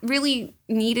not really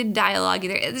needed dialogue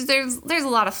either. There's a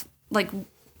lot of like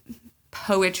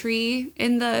poetry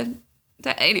in the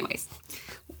anyways.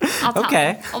 I'll tell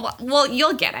okay. You. Well,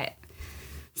 you'll get it.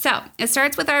 So it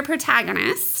starts with our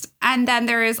protagonist, and then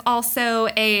there is also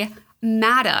a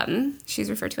madam. She's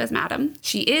referred to as madam.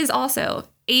 She is also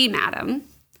a madam.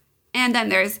 And then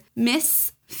there's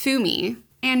Miss Fumi.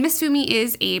 And Miss Fumi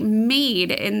is a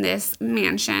maid in this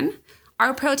mansion.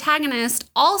 Our protagonist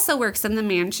also works in the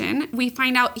mansion. We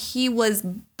find out he was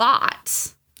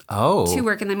bought to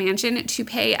work in the mansion to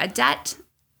pay a debt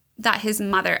that his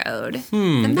mother owed.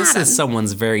 This is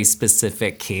someone's very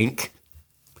specific kink.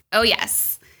 Oh,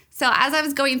 yes. So as I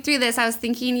was going through this, I was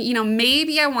thinking,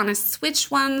 maybe I want to switch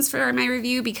ones for my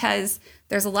review because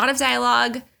there's a lot of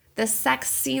dialogue. The sex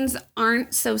scenes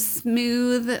aren't so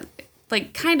smooth,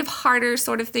 like kind of harder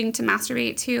sort of thing to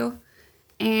masturbate to.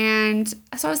 And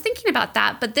so I was thinking about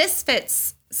that, but this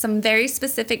fits some very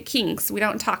specific kinks we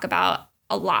don't talk about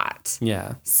a lot.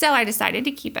 Yeah. So I decided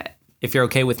to keep it. If you're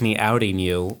okay with me outing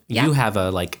you, you have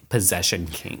a possession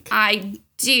kink. I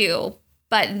do,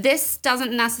 but this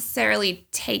doesn't necessarily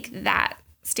take that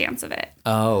stance of it.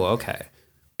 Oh, okay.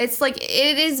 It's like,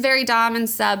 it is very dom and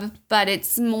sub, but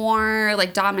it's more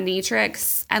like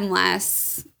dominatrix and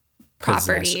less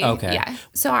property. Okay. Yeah.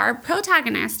 So our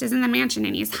protagonist is in the mansion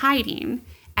and he's hiding,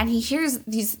 and he hears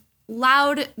these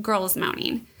loud girls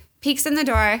moaning, peeks in the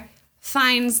door,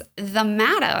 finds the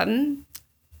madam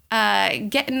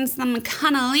getting some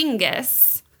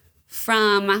cunnilingus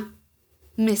from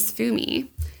Miss Fumi.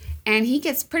 And he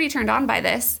gets pretty turned on by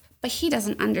this, but he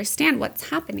doesn't understand what's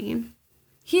happening.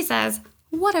 He says,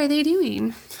 "What are they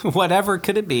doing?" Whatever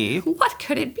could it be? What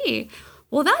could it be?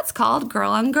 Well, that's called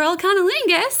girl on girl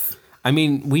cunnilingus. I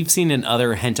mean, we've seen in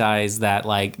other hentais that,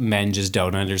 like, men just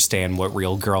don't understand what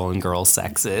real girl and girl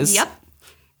sex is. Yep.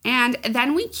 And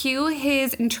then we cue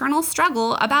his internal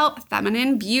struggle about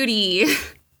feminine beauty.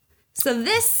 So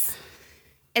this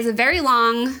is a very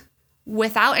long,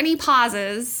 without any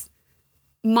pauses,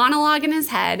 monologue in his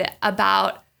head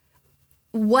about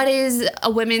what is a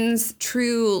woman's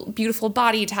true beautiful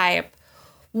body type.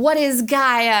 What is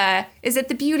Gaia? Is it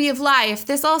the beauty of life?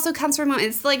 This also comes from,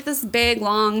 it's like this big,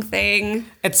 long thing.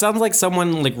 It sounds like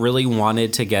someone like really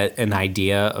wanted to get an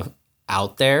idea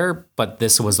out there, but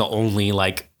this was the only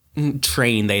like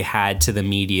train they had to the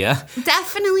media.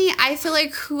 Definitely, I feel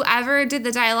like whoever did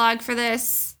the dialogue for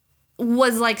this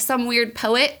was like some weird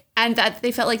poet, and that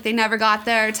they felt like they never got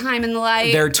their time in the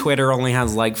light. Their Twitter only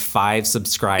has like 5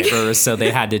 subscribers, so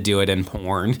they had to do it in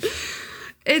porn.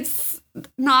 It's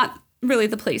not really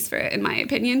the place for it, in my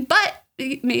opinion, but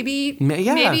maybe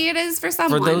it is for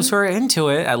someone. For those who are into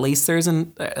it, at least there's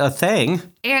a thing.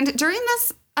 And during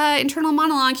this internal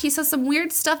monologue, he says some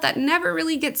weird stuff that never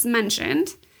really gets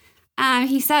mentioned.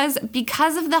 He says,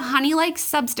 because of the honey-like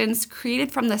substance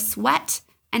created from the sweat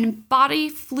and body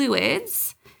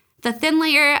fluids, the thin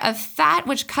layer of fat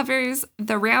which covers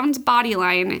the round body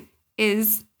line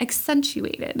is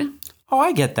accentuated. Oh,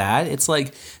 I get that. It's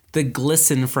like the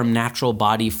glisten from natural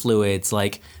body fluids,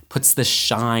 like, puts the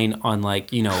shine on,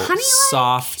 like, you know, honey-like?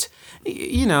 Soft,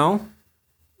 you know,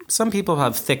 some people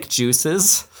have thick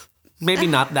juices. Maybe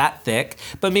not that thick,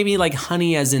 but maybe like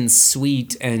honey as in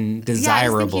sweet and desirable.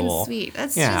 Yeah, I was thinking sweet.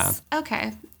 That's just,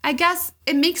 okay. I guess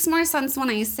it makes more sense when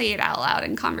I say it out loud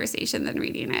in conversation than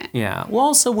reading it. Yeah. Well,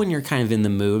 also when you're kind of in the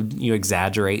mood, you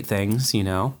exaggerate things, you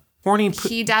know.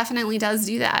 He definitely does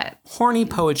do that. Horny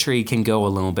poetry can go a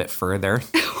little bit further.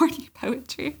 Horny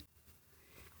poetry.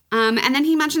 And then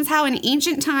he mentions how in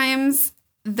ancient times,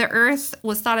 the earth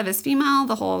was thought of as female,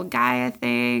 the whole Gaia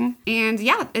thing. And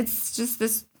yeah, it's just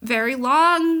this very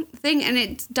long thing. And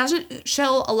it doesn't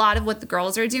show a lot of what the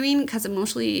girls are doing because it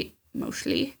mostly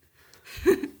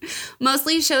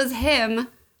shows him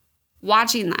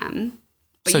watching them.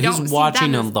 But so he's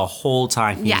watching them the whole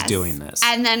time he's doing this.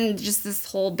 And then just this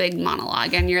whole big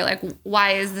monologue. And you're like,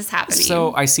 why is this happening?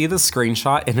 So I see the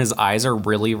screenshot and his eyes are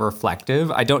really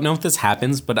reflective. I don't know if this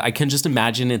happens, but I can just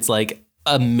imagine it's like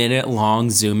a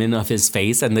minute-long zoom-in of his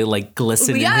face and they like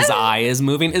glisten and his eye is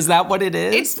moving. Is that what it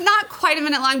is? It's not quite a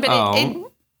minute long,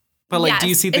 but but like, do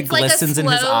you see the glistens in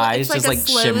his eyes? It's just like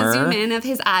slow shimmer? Zoom in of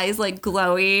his eyes like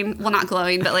glowing. Well, not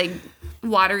glowing, but like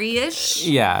watery-ish.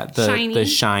 Yeah, the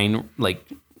shine,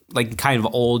 like kind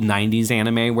of old 90s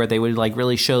anime where they would like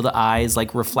really show the eyes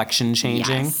like reflection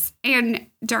changing. Yes. And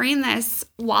during this,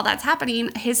 while that's happening,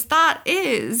 his thought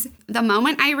is, the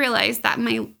moment I realized that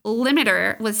my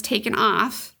limiter was taken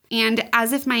off, and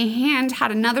as if my hand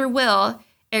had another will,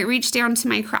 it reached down to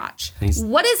my crotch.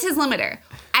 What is his limiter?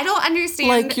 I don't understand.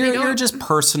 Like, you're just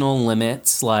personal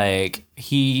limits. Like,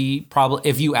 he probably,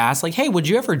 if you ask, like, hey, would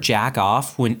you ever jack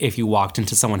off if you walked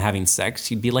into someone having sex?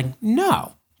 He'd be like,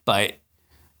 no. But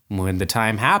when the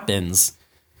time happens,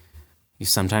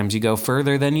 sometimes you go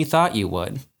further than you thought you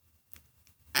would.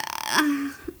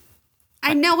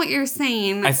 I know what you're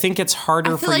saying. I think it's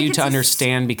harder for you to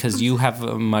understand because you have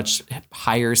a much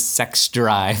higher sex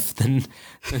drive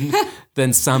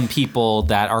than some people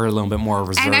that are a little bit more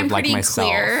reserved, like myself.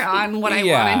 And I'm pretty clear on what I want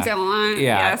and don't want.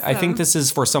 Yeah, so. I think this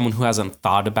is for someone who hasn't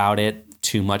thought about it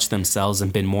too much themselves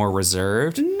and been more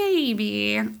reserved.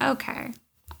 Maybe. Okay,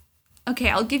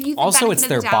 I'll give you the also, benefit it's of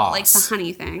their the doubt, boss. like the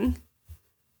honey thing.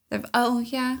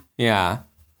 Yeah. Yeah.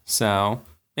 So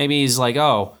maybe he's like,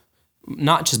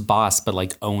 not just boss, but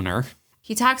like owner.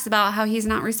 He talks about how he's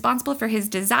not responsible for his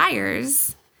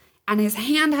desires and his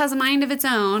hand has a mind of its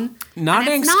own. Not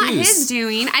an excuse. It's not his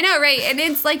doing. I know, right? And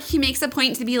it's like he makes a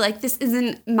point to be like, this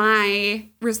isn't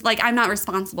I'm not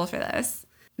responsible for this.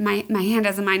 My hand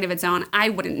has a mind of its own. I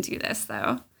wouldn't do this,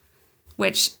 though,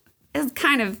 which is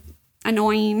kind of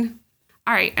annoying.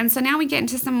 All right. And so now we get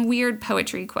into some weird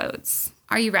poetry quotes.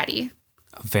 Are you ready?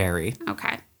 Very.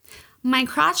 Okay. My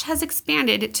crotch has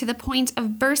expanded to the point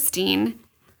of bursting,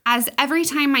 as every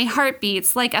time my heart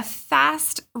beats like a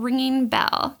fast ringing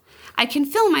bell, I can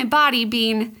feel my body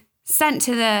being sent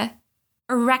to the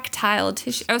erectile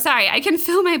tissue. Oh, sorry. I can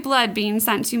feel my blood being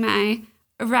sent to my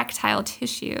erectile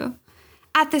tissue.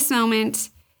 At this moment,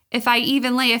 if I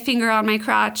even lay a finger on my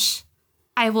crotch,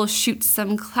 I will shoot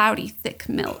some cloudy, thick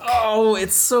milk. Oh,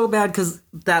 it's so bad because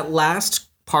that last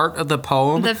part of the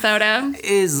poem. The photo.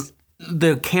 Is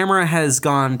the camera has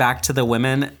gone back to the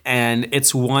women and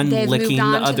it's one licking the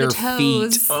other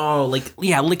feet. Oh,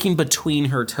 licking between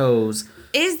her toes.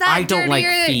 Is that I don't like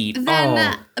feet.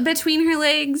 Than between her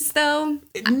legs, though?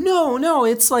 No.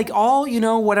 It's like all,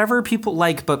 whatever people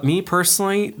like. But me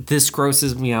personally, this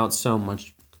grosses me out so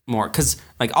much more. Because,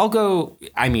 I'll go,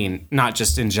 not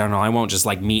just in general. I won't just,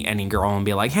 meet any girl and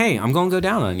be like, hey, I'm going to go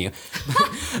down on you.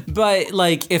 But,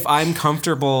 if I'm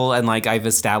comfortable and, I've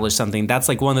established something, that's,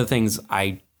 one of the things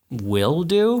I will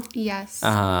do. Yes.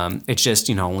 It's just,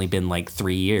 only been,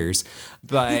 3 years.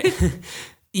 But...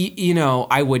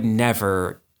 I would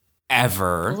never,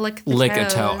 ever lick a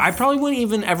toe. I probably wouldn't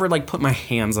even ever put my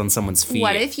hands on someone's feet.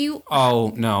 What if you?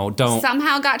 Oh no! Don't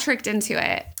somehow got tricked into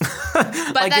it.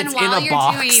 But then while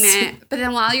you're doing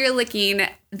it, while you're licking,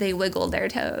 they wiggle their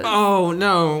toes. Oh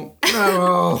no!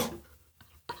 Oh,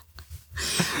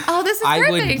 this is perfect.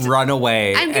 I would run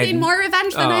away. I'm getting more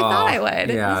revenge than I thought I would.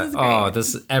 Yeah.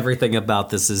 This is everything about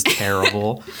this is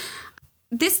terrible.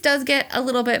 This does get a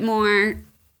little bit more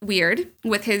weird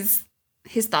with his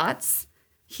thoughts.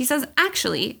 He says,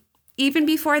 actually, even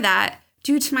before that,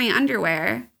 due to my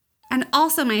underwear and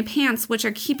also my pants, which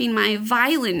are keeping my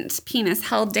violent penis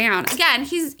held down. Again,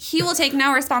 he will take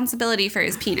no responsibility for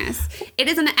his penis. It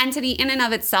is an entity in and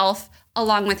of itself,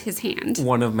 along with his hand.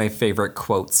 One of my favorite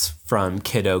quotes from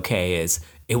Kid OK is,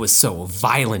 "It was so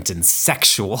violent and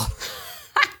sexual."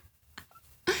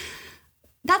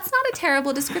 That's not a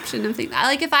terrible description of things.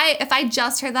 If I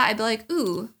just heard that, I'd be like,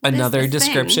 ooh. Another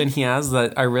description he has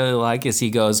that I really like is he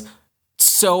goes,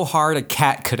 so hard a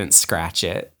cat couldn't scratch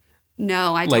it.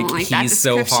 No, I don't like that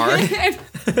description. He's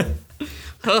so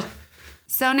hard.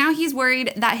 So now he's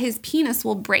worried that his penis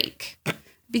will break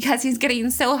because he's getting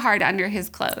so hard under his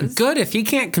clothes. Good. If he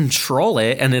can't control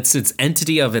it and it's its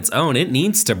entity of its own, it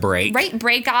needs to break. Right?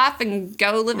 Break off and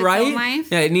go live its own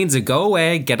life. Yeah, it needs to go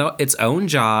away, get its own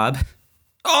job.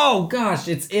 Oh, gosh,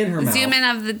 it's in her mouth. Zoom in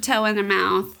of the toe in her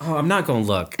mouth. Oh, I'm not going to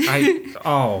look.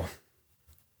 The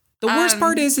worst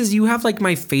part is you have,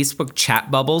 my Facebook chat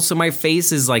bubble, so my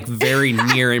face is, very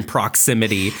near in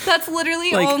proximity. That's literally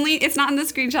it's not in the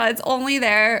screenshot. It's only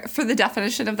there for the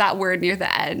definition of that word near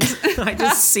the end. I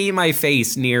just see my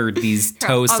face near these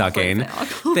toe sucking.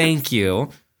 Thank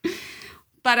you.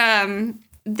 But,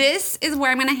 this is where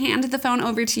I'm going to hand the phone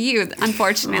over to you,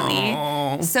 unfortunately.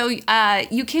 Oh. So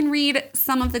you can read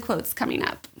some of the quotes coming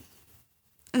up.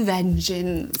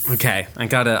 Vengeance. Okay,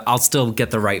 I'll still get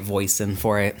the right voice in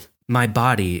for it. My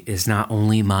body is not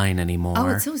only mine anymore. Oh,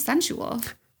 it's so sensual.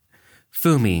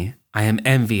 Fumi, I am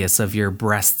envious of your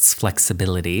breasts'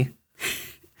 flexibility.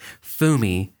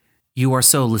 Fumi, you are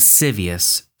so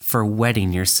lascivious for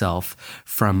wetting yourself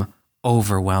from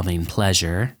overwhelming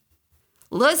pleasure.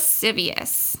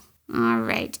 Lascivious. All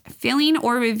right. Feeling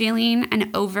or revealing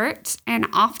an overt and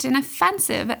often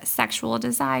offensive sexual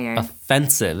desire.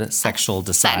 Offensive sexual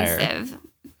desire. Offensive.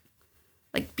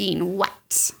 Like being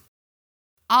wet.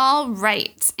 All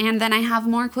right. And then I have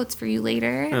more quotes for you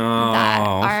later that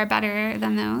are better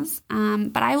than those.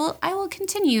 But I will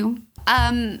continue.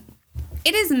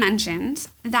 It is mentioned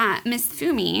that Miss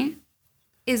Fumi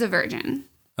is a virgin.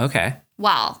 Okay.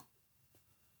 Well,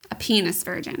 a penis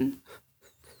virgin.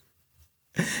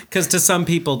 Because to some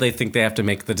people, they think they have to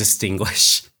make the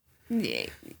distinguish. Yeah.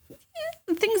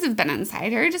 Things have been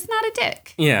inside her, just not a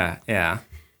dick. Yeah.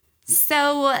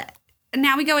 So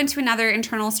now we go into another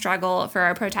internal struggle for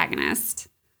our protagonist.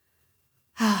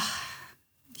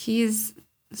 He's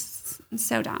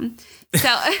so dumb.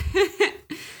 So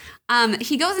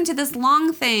he goes into this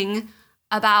long thing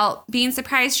about being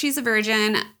surprised she's a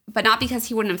virgin, but not because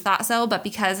he wouldn't have thought so, but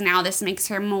because now this makes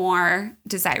her more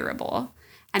desirable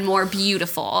and more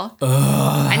beautiful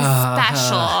and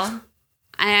special.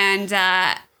 And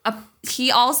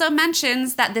he also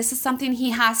mentions that this is something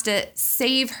he has to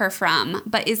save her from,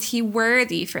 but is he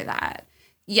worthy for that?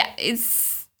 Yeah,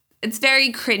 it's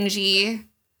very cringy,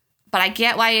 but I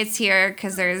get why it's here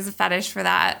because there's a fetish for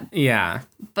that. Yeah.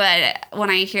 But when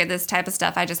I hear this type of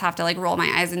stuff, I just have to roll my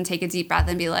eyes and take a deep breath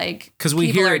and be like, because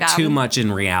we hear it too much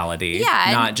in reality.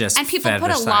 Yeah. Not just and people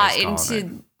put a lot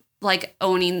into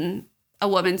owning a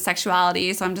woman's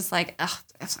sexuality. So I'm just like, ugh.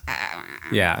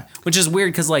 Yeah. Which is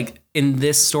weird because in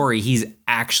this story, he's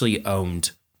actually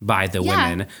owned by the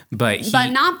women, but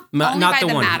not by the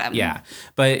one, madam. Yeah.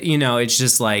 But, it's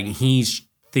just like he's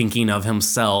thinking of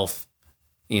himself,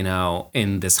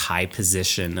 in this high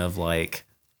position of like,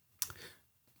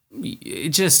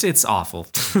 it's awful.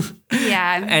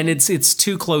 Yeah. And it's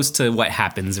too close to what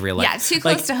happens in real life. Yeah, too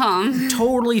close to home.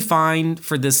 Totally fine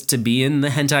for this to be in the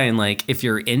hentai, and like if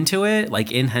you're into it,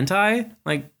 like in hentai,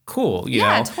 like cool, you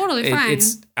know. Totally fine.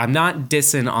 I'm not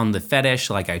dissing on the fetish,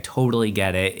 like I totally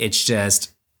get it. It's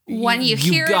just when you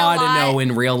hear gotta it a lot, know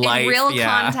in real life, in real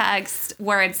context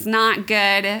where it's not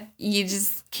good, you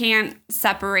just can't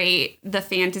separate the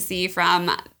fantasy from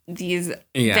these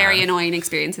very annoying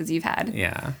experiences you've had.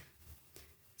 Yeah.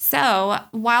 So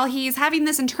while he's having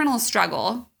this internal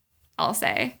struggle, I'll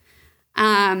say,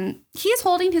 he's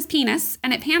holding his penis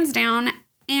and it pans down,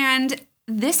 and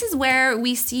this is where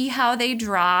we see how they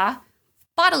draw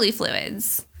bodily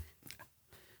fluids.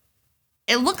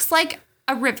 It looks like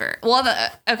a river. Well,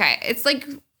 it's like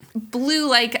blue,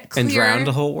 like clear. And drowned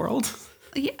the whole world?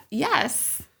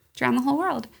 Yes. Drowned the whole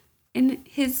world in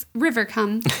his river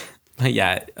cum.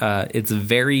 Yeah, it's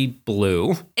very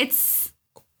blue. It's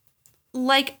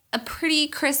like a pretty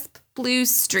crisp blue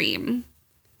stream.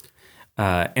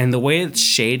 And the way it's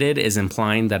shaded is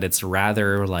implying that it's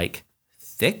rather like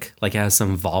thick, like it has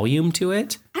some volume to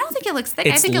it. I don't think it looks thick.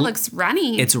 I think it looks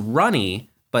runny. It's runny,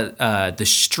 but the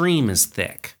stream is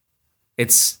thick.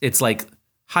 It's like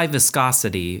high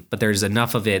viscosity, but there's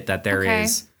enough of it that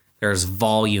there's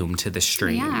volume to the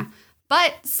stream. Yeah.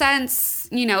 But since,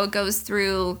 it goes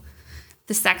through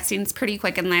the sex scenes pretty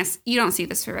quick in this, you don't see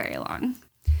this for very long.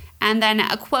 And then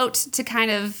a quote to kind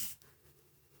of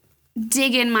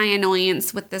dig in my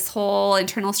annoyance with this whole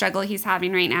internal struggle he's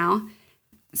having right now.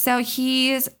 So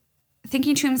he's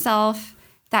thinking to himself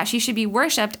that she should be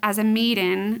worshipped as a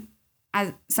maiden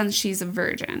since she's a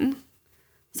virgin.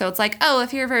 So it's like, oh,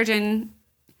 if you're a virgin,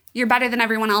 you're better than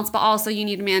everyone else, but also you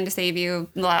need a man to save you.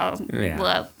 Blah,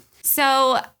 blah.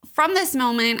 So from this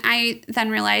moment, I then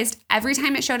realized every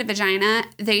time it showed a vagina,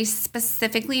 they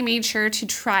specifically made sure to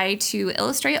try to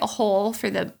illustrate a hole for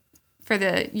the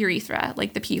urethra,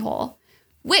 like the pee hole,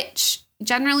 which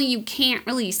generally you can't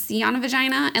really see on a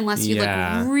vagina unless you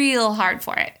look real hard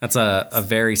for it. That's a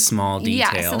very small detail.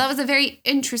 Yeah, so that was a very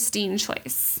interesting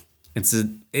choice.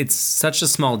 It's such a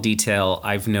small detail.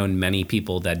 I've known many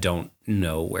people that don't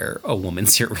know where a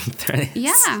woman's urethra is.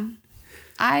 Yeah.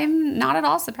 I'm not at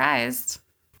all surprised.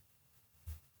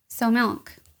 So,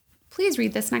 Milk, please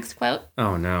read this next quote.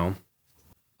 Oh, no.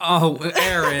 Oh,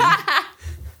 Aaron.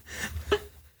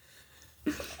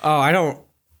 I don't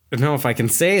know if I can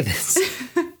say this.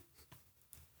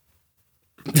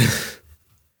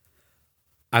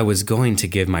 I was going to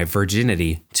give my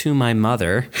virginity to my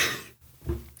mother.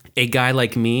 A guy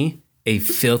like me, a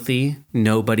filthy,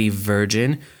 nobody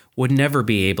virgin, would never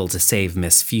be able to save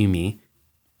Miss Fumi.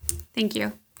 Thank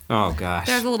you. Oh, gosh.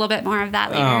 There's a little bit more of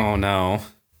that later. Oh, no.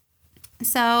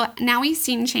 So now we've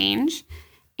seen change,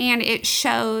 and it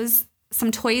shows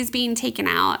some toys being taken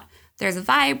out. There's a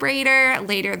vibrator.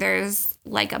 Later, there's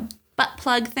like a butt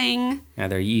plug thing. Yeah,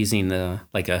 they're using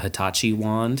like a Hitachi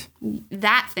wand.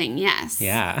 That thing, yes.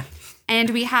 Yeah.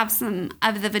 And we have some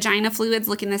of the vagina fluids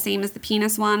looking the same as the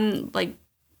penis one, like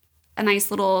a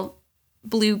nice little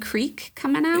blue creek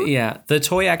coming out. Yeah, the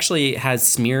toy actually has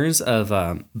smears of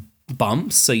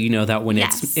bumps, so you know that when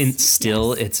it's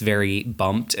still, it's very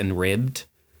bumped and ribbed.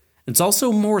 It's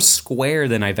also more square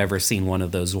than I've ever seen one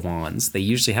of those wands. They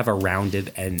usually have a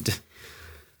rounded end.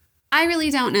 I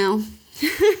really don't know.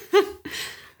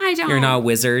 I don't. You're not a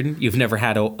wizard? You've never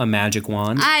had a magic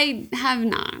wand? I have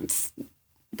not.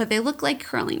 But they look like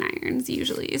curling irons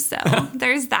usually, so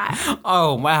there's that.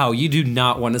 Oh, wow. You do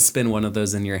not want to spin one of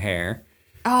those in your hair.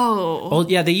 Oh. Well,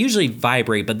 yeah, they usually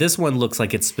vibrate, but this one looks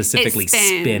like it's specifically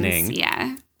spinning.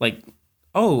 Yeah. Like,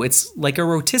 it's like a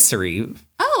rotisserie.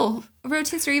 Oh, a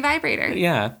rotisserie vibrator.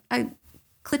 Yeah. A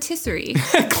clitisserie.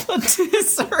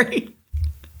 Clitisserie.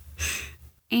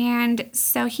 And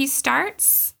so he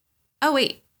starts. Oh,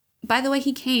 wait. By the way,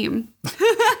 he came.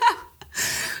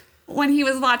 When he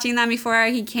was watching them before,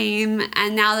 he came,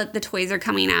 and now that the toys are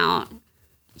coming out,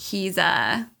 he's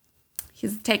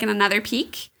taken another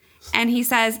peek, and he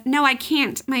says, "No, I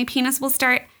can't. My penis will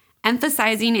start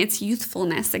emphasizing its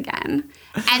youthfulness again."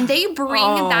 And they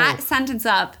bring that sentence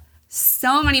up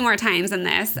so many more times in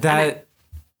this.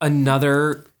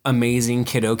 Another amazing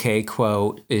Kid OK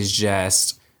quote is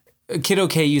just, Kid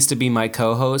OK used to be my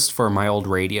co-host for my old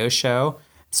radio show,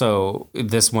 so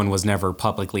this one was never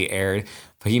publicly aired.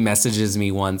 But he messages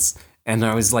me once, and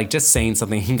I was like just saying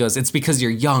something. He goes, "It's because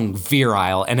you're young,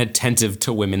 virile, and attentive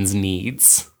to women's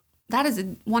needs." That is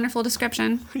a wonderful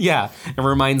description. Yeah, it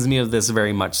reminds me of this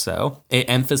very much so. It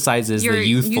emphasizes the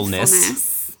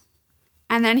youthfulness.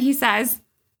 And then he says,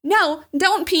 no,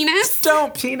 don't penis.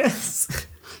 Don't penis.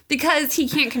 Because he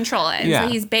can't control it. Yeah.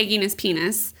 So he's begging his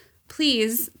penis,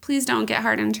 please don't get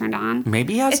hard and turned on.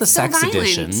 Maybe he has a sex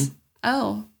addiction.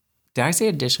 Oh. Did I say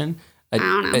addition? I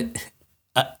don't know.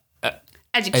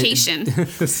 Education.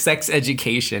 Sex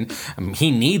education. I mean,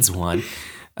 he needs one.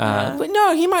 But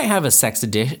no, he might have a sex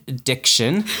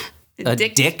addiction.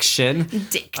 Addiction.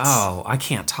 Oh, I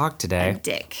can't talk today.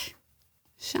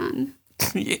 Sean.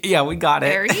 Yeah, we got it.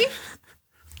 Barry?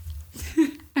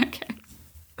 Okay.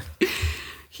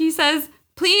 He says,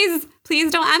 please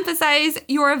don't emphasize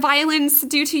your violence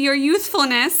due to your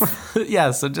youthfulness.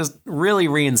 Yeah, so just really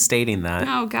reinstating that.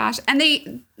 Oh, gosh. And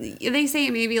they say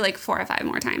it maybe like 4 or 5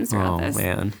 more times throughout this. Oh,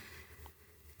 man.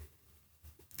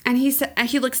 And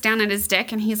he looks down at his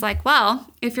dick and he's like,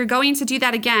 well, if you're going to do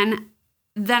that again,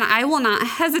 then I will not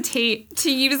hesitate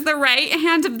to use the right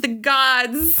hand of the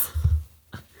gods.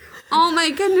 Oh,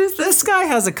 my goodness. This guy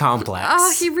has a complex.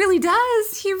 Oh, he really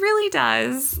does. He really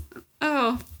does.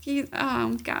 Oh,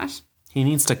 gosh. He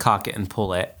needs to cock it and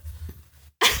pull it.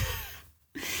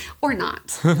 Or not.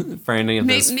 For any of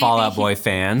those Fall Out Boy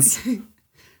fans.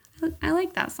 I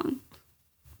like that song.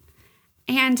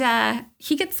 And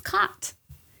he gets caught.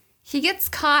 He gets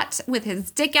caught with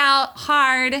his dick out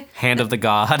hard. Hand of the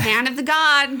god. Hand of the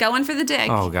god, going for the dick.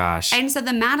 Oh, gosh. And so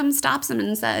the madam stops him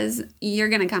and says, you're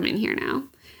going to come in here now.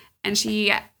 And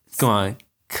she... Go on.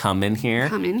 Come in here.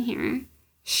 Come in here.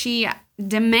 She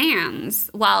demands,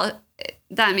 well,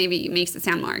 that maybe makes it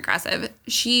sound more aggressive.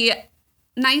 She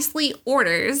nicely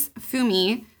orders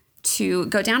Fumi to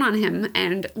go down on him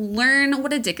and learn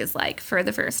what a dick is like for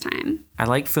the first time. I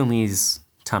like Fumi's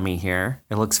tummy here.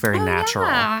 It looks very natural.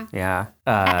 Yeah.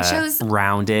 It shows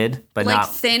rounded, but like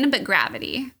not thin, but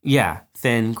gravity. Yeah,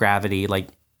 thin gravity. Like,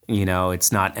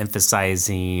 it's not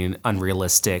emphasizing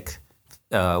unrealistic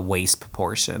waist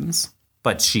proportions,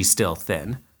 but she's still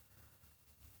thin.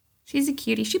 She's a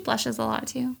cutie. She blushes a lot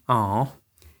too. Oh.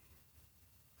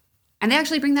 And they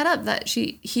actually bring that up, that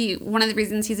one of the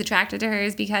reasons he's attracted to her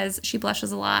is because she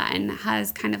blushes a lot and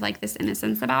has kind of like this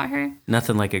innocence about her.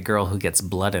 Nothing like a girl who gets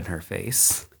blood in her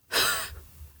face.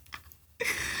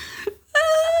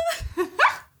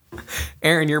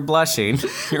 Erin, you're blushing.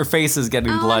 Your face is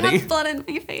getting bloody. I have blood in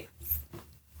my face.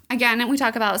 Again, we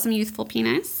talk about some youthful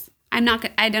penis.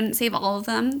 I didn't save all of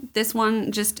them. This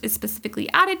one just is specifically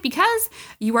added because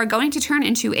you are going to turn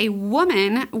into a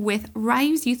woman with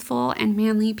Ryu's youthful and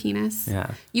manly penis.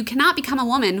 Yeah. You cannot become a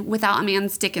woman without a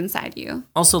man's dick inside you.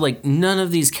 Also, like, none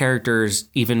of these characters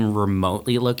even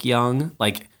remotely look young.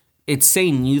 Like, it's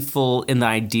saying youthful in the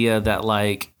idea that,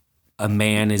 like, a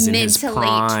man is in his prime. Mid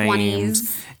to late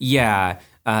 20s. Yeah.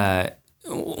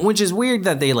 Which is weird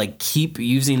that they like keep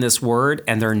using this word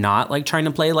and they're not like trying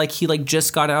to play like he like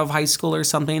just got out of high school or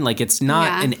something. Like it's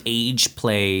not an age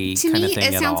play kind of thing at all. To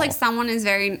me, it sounds like someone is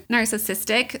very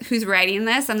narcissistic who's writing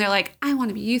this and they're like, I want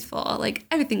to be youthful. Like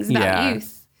everything's about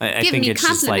youth. I think it's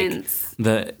just like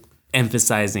the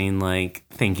emphasizing like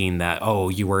thinking that, oh,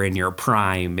 you were in your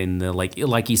prime in the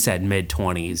like you said,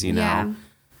 mid-20s, you know? Yeah.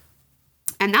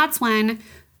 And that's when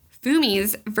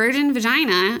Fumi's virgin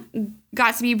vagina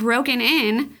got to be broken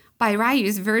in by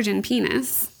Ryu's virgin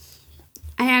penis.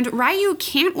 And Ryu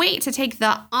can't wait to take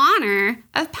the honor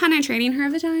of penetrating her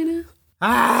vagina.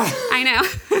 Ah! I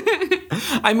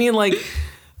know. I mean, like,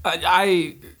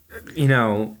 I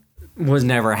was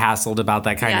never hassled about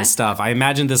that kind of stuff. I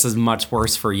imagine this is much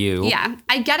worse for you. Yeah,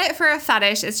 I get it for a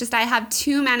fetish. It's just I have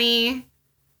too many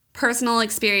personal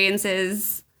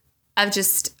experiences of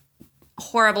just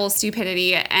horrible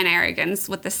stupidity and arrogance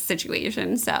with this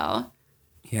situation. So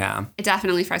yeah, it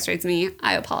definitely frustrates me.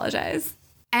 I apologize.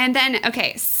 And then,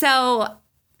 okay, so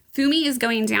Fumi is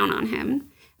going down on him.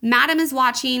 Madam is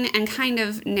watching and kind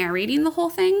of narrating the whole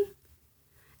thing.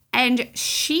 And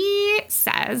she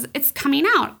says, it's coming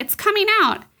out. It's coming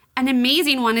out. An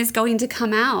amazing one is going to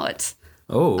come out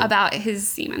about his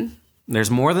semen. There's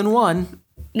more than one.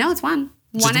 No, it's one.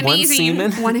 One amazing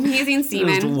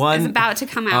semen is about to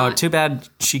come out. Oh, too bad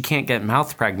she can't get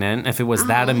mouth pregnant if it was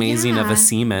that amazing of a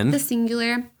semen. The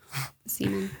singular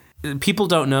semen. People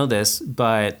don't know this,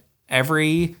 but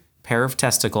every pair of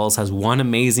testicles has one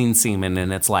amazing semen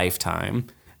in its lifetime.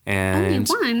 And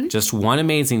only one? Just one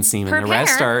amazing semen. The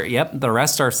rest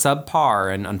are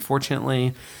subpar, and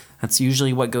unfortunately, that's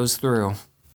usually what goes through.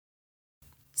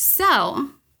 So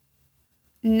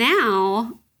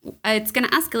now it's going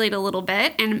to escalate a little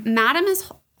bit, and Madam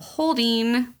is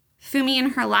holding Fumi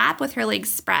in her lap with her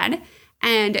legs spread,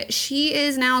 and she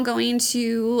is now going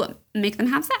to make them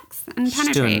have sex and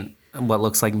penetrate. what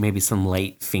looks like maybe some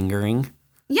light fingering.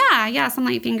 Yeah, some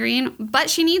light fingering. But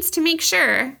she needs to make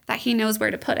sure that he knows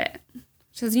where to put it.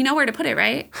 She says, you know where to put it,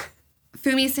 right?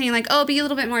 Fumi's saying like, oh, be a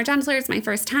little bit more gentler. It's my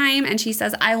first time. And she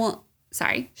says,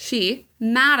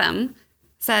 Madam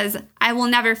says, I will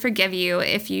never forgive you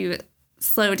if you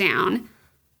slow down.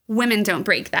 Women don't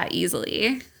break that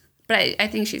easily. But I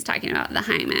think she's talking about the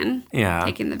hymen. Yeah.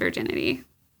 Taking the virginity.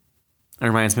 It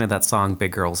reminds me of that song,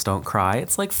 Big Girls Don't Cry.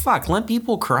 It's like, fuck, let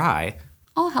people cry.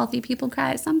 All healthy people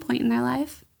cry at some point in their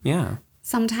life. Yeah.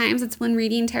 Sometimes it's when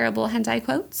reading terrible hentai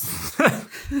quotes.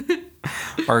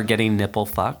 Or getting nipple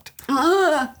fucked.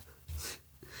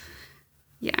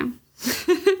 Yeah.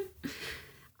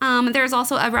 There's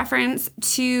also a reference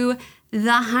to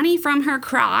the honey from her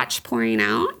crotch pouring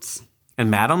out. And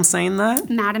Madam's saying that?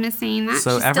 Madam is saying that.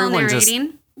 So she's everyone still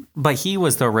narrating. But he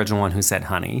was the original one who said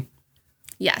honey.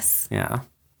 Yes. Yeah.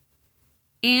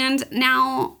 And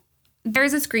now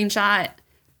there's a screenshot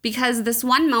because this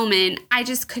one moment, I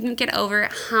just couldn't get over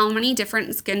how many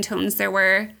different skin tones there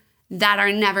were that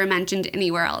are never mentioned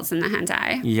anywhere else in the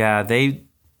hentai. Yeah,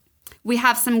 We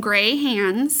have some gray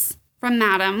hands from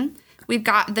Madam. We've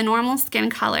got the normal skin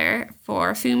color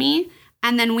for Fumi.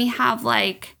 And then we have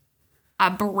like a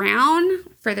brown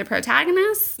for the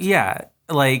protagonist. Yeah,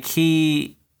 it's,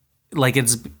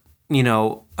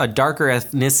 a darker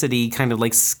ethnicity kind of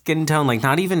like skin tone, like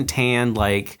not even tan,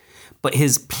 but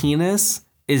his penis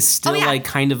is still like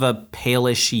kind of a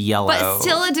palish yellow. But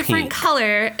still a different pink.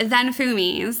 color than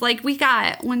Fumi's. Like we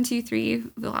got 1, 2, 3.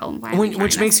 Well,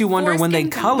 which makes you wonder when they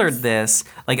colored this.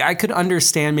 Like I could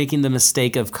understand making the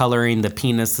mistake of coloring the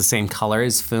penis the same color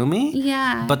as Fumi.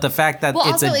 Yeah. But the fact that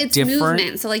it's different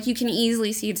movement, so like you can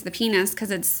easily see it's the penis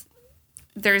because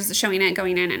there's showing it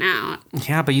going in and out.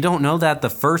 Yeah, but you don't know that the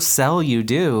first cell you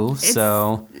do.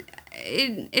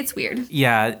 It's weird.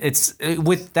 Yeah, it's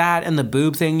with that and the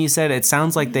boob thing you said, it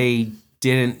sounds like they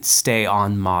didn't stay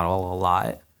on model a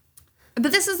lot.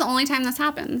 But this is the only time this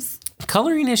happens.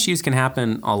 Coloring issues can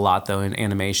happen a lot, though, in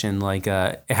animation. Like,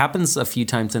 it happens a few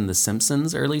times in The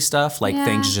Simpsons early stuff. Like,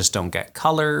 things just don't get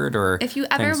colored or if you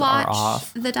ever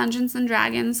watch the Dungeons &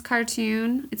 Dragons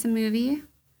cartoon, it's a movie,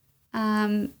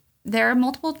 there are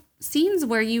multiple scenes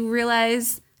where you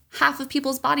realize half of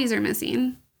people's bodies are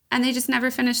missing. And they just never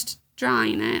finished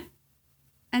drawing it.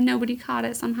 And nobody caught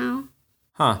it somehow.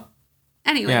 Huh.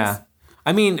 Anyways. Yeah.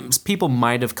 I mean, people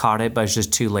might have caught it, but it's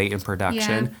just too late in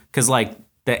production. Because,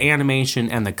 the animation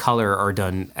and the color are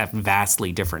done at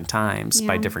vastly different times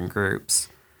by different groups.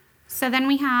 So then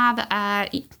we have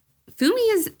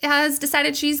Fumi has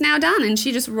decided she's now done. And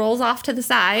she just rolls off to the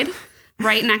side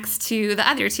right next to the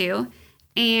other two.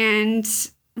 And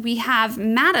we have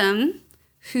Madam,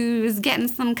 who's getting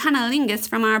some cunnilingus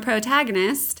from our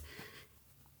protagonist.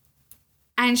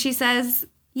 And she says,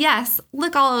 yes,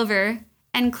 look all over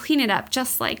and clean it up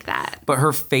just like that. But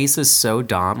her face is so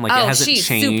Dom. Like, it hasn't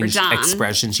changed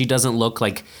expression. She doesn't look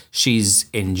like she's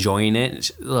enjoying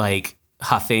it, like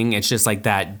huffing. It's just like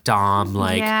that Dom,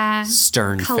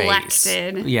 stern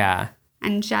collected face. Yeah.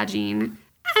 And judging.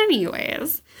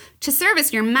 Anyways, to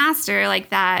service your master like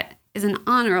that is an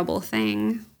honorable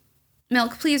thing.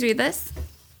 Milk, please read this.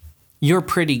 You're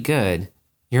pretty good.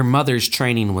 Your mother's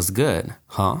training was good,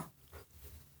 huh?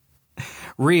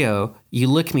 Rio, you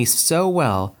lick me so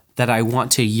well that I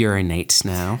want to urinate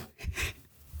now.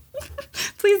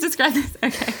 Please describe this.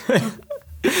 Okay.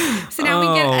 So now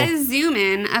we get a zoom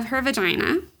in of her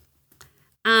vagina.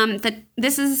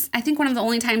 This is, I think, one of the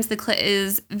only times the clit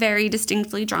is very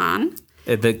distinctly drawn.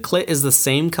 The clit is the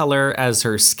same color as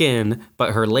her skin,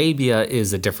 but her labia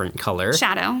is a different color.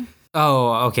 Shadow.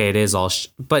 Oh, okay, it is all...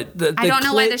 but the I don't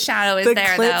know why the shadow is there,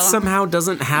 though. The clit somehow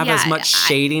doesn't have as much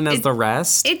shading as the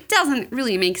rest. It doesn't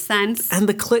really make sense. And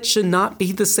the clit should not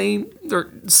be the same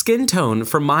skin tone.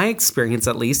 From my experience,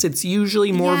 at least, it's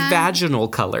usually more vaginal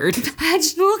colored.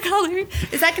 Vaginal colored?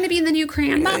 Is that going to be in the new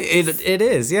crayon box? It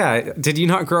is, yeah. Did you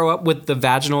not grow up with the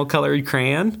vaginal colored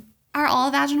crayon? Are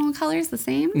all vaginal colors the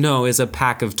same? No, it's a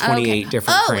pack of 28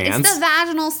 different crayons. It's the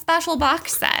vaginal special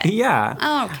box set. Yeah.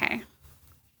 Oh, okay.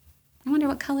 I wonder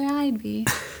what color I'd be.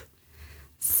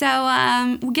 So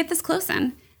we'll get this close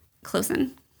in.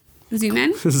 Zoom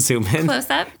in. Zoom in. Close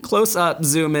up. Close up,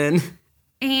 zoom in.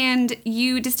 And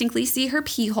you distinctly see her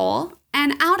pee hole.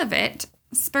 And out of it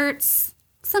spurts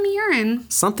some urine.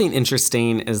 Something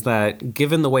interesting is that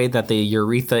given the way that the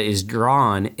urethra is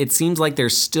drawn, it seems like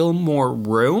there's still more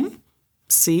room.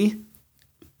 See?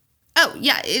 Oh,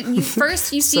 yeah.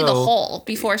 First, you see the hole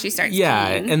before she starts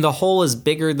peeing. And the hole is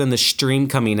bigger than the stream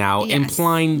coming out,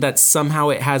 implying that somehow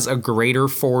it has a greater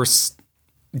force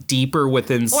deeper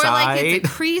within inside. Or like it's a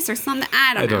crease or something.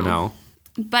 I don't know. know.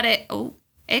 But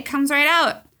It comes right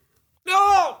out.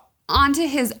 No! Onto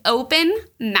his open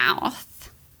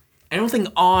mouth. I don't think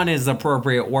on is the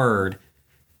appropriate word.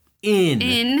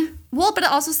 In. Well, but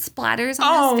it also splatters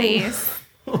on his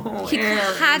face. He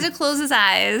had to close his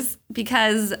eyes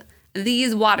because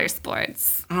these water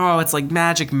sports. Oh, it's like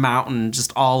Magic Mountain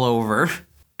just all over.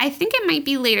 I think it might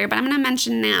be later, but I'm going to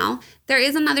mention now. There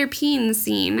is another peeing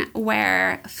scene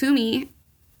where Fumi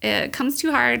comes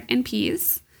too hard and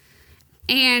pees.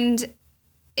 And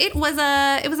it was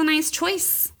a nice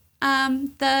choice.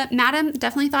 The madam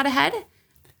definitely thought ahead.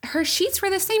 Her sheets were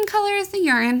the same color as the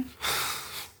urine.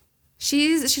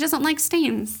 She doesn't like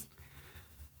stains.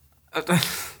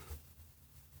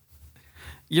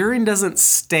 Urine doesn't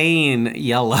stain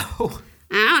yellow.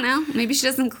 I don't know. Maybe she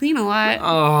doesn't clean a lot.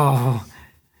 Oh,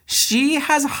 she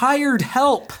has hired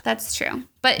help. That's true.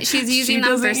 But she's using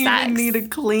them for sex. She doesn't even need to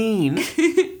clean.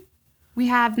 We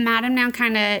have Madam now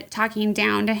kind of talking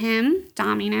down to him,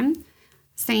 doming him,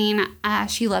 saying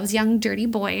she loves young, dirty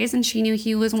boys, and she knew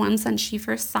he was one since she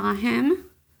first saw him.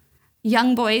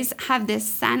 Young boys have this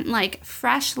scent like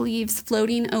fresh leaves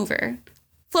floating over.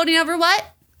 Floating over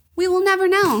what? We will never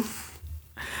know.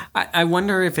 I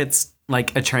wonder if it's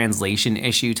like a translation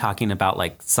issue talking about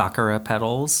like sakura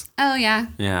petals. Oh, yeah.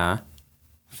 Yeah.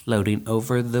 Floating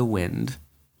over the wind.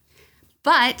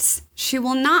 But she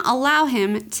will not allow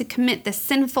him to commit the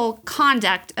sinful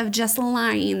conduct of just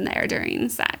lying there during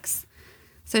sex.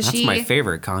 That's my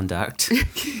favorite conduct.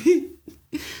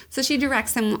 So she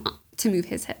directs him to move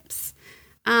his hips.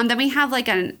 Then we have like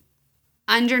an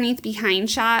underneath behind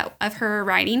shot of her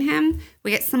riding him.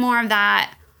 We get some more of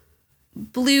that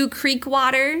blue creek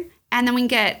water. And then we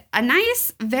get a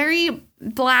nice, very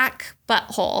black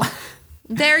butthole.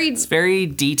 It's very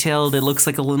detailed. It looks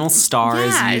like a little star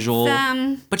as usual.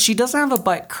 But she doesn't have a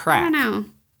butt crack. I don't know.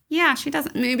 Yeah, she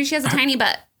doesn't. Maybe she has a tiny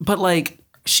butt. But like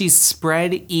she's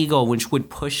spread eagle, which would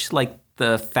push like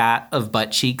the fat of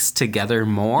butt cheeks together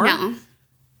more. No.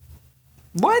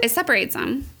 What? It separates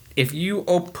them. If you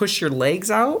push your legs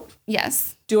out?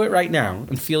 Yes. Do it right now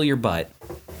and feel your butt.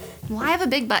 Well, I have a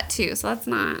big butt too, so that's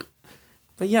not.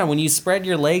 But yeah, when you spread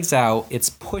your legs out,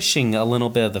 it's pushing a little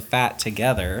bit of the fat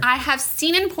together. I have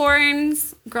seen in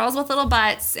porns girls with little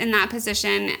butts in that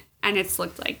position, and it's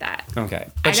looked like that. Okay.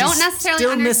 But I don't necessarily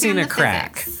still understand missing a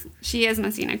crack. Physics. She is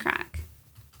missing a crack.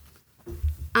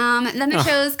 Then the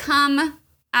shows come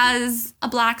as a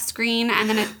black screen, and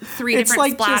then three it's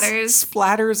different like splatters. Just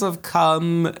splatters of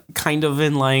cum, kind of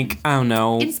in like, I don't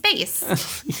know. In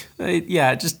space.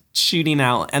 Yeah, just shooting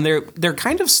out. And they're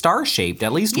kind of star-shaped,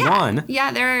 at least one.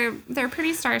 Yeah, they're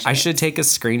pretty star-shaped. I should take a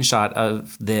screenshot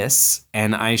of this,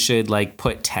 and I should like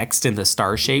put text in the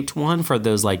star-shaped one for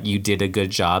those like you did a good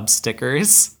job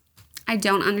stickers. I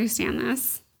don't understand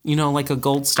this. You know, like a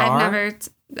gold star?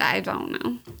 I don't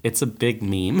know. It's a big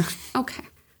meme. Okay.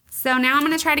 So now I'm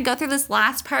going to try to go through this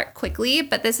last part quickly,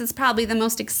 but this is probably the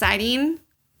most exciting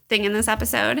thing in this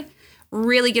episode.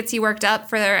 Really gets you worked up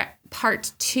for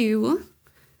part 2.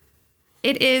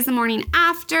 It is the morning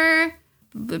after.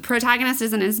 The protagonist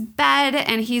is in his bed,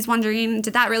 and he's wondering,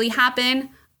 did that really happen?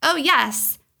 Oh,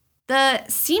 yes. The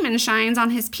semen shines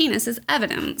on his penis as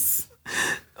evidence.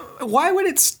 Why would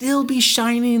it still be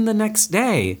shining the next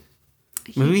day?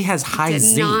 Maybe he has high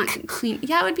zinc. Not clean.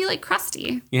 Yeah, it would be like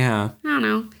crusty. Yeah. I don't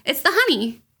know. It's the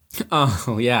honey.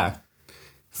 Oh, yeah.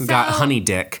 He's got honey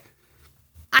dick.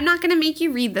 I'm not going to make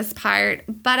you read this part,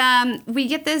 but we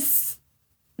get this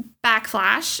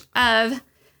backflash of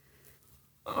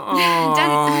Ben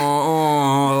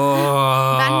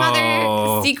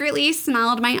Mother secretly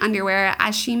smelled my underwear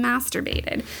as she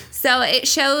masturbated. So it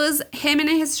shows him in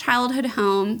his childhood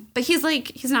home, but he's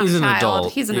not a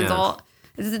child. He's an adult.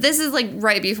 This is like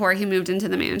right before he moved into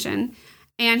the mansion.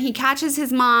 And he catches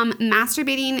his mom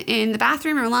masturbating in the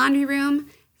bathroom or laundry room,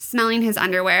 smelling his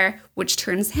underwear, which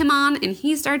turns him on, and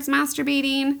he starts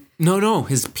masturbating. No,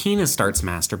 his penis starts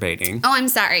masturbating. Oh, I'm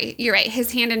sorry. You're right.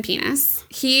 His hand and penis.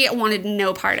 He wanted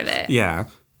no part of it. Yeah.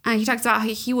 He talks about how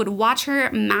he would watch her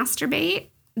masturbate.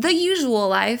 The usual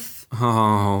life.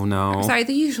 Oh, no. I'm sorry,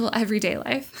 the usual everyday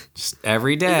life. Just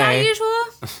every day. Is that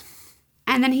usual?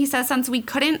 And then he says, since we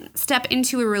couldn't step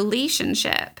into a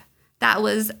relationship, that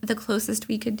was the closest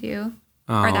we could do.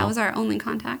 Oh. Or that was our only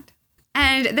contact.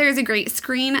 And there's a great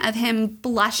screen of him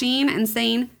blushing and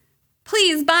saying,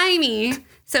 please buy me.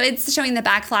 So it's showing the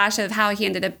backflash of how he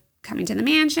ended up coming to the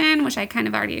mansion, which I kind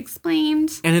of already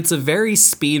explained. And it's a very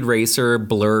Speed Racer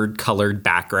blurred colored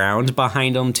background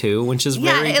behind him too, which is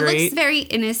very great. Yeah, it looks very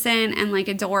innocent and like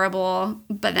adorable,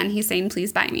 but then he's saying,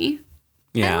 please buy me.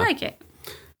 Yeah. I like it.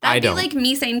 That'd be like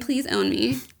me saying, please own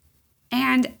me.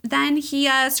 And then he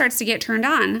starts to get turned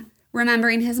on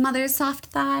remembering his mother's soft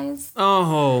thighs.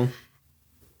 Oh.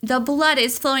 The blood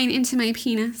is flowing into my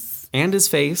penis. And his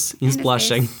face. He's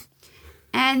blushing.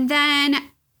 And then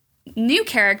new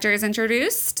characters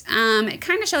introduced. It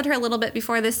kind of showed her a little bit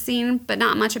before this scene, but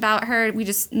not much about her. We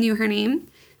just knew her name.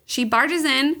 She barges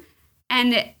in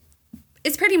and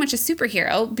is pretty much a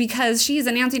superhero because she's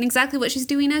announcing exactly what she's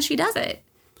doing as she does it.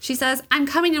 She says, I'm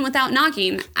coming in without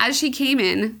knocking, as she came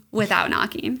in without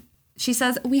knocking. She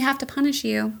says, we have to punish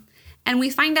you. And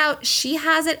we find out she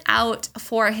has it out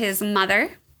for his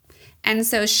mother. And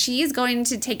so she's going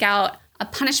to take out a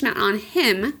punishment on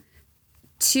him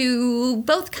to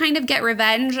both kind of get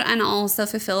revenge and also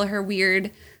fulfill her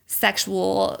weird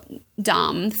sexual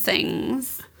dom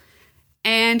things.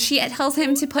 And she tells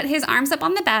him to put his arms up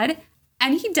on the bed,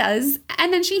 and he does.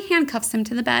 And then she handcuffs him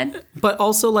to the bed. But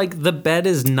also, like, the bed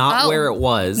is not where it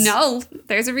was. No,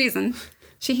 there's a reason.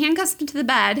 She handcuffs him to the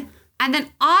bed, and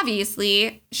then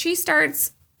obviously she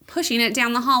starts pushing it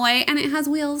down the hallway, and it has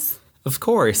wheels. Of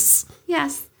course.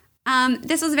 Yes.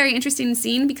 This was a very interesting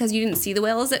scene because you didn't see the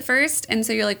wheels at first. And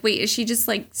so you're like, wait, is she just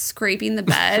like scraping the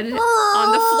bed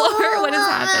on the floor? What is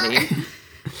happening?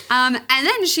 And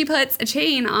then she puts a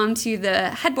chain onto the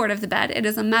headboard of the bed. It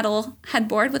is a metal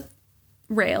headboard with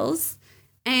rails.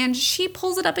 And she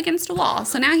pulls it up against a wall.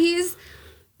 So now he's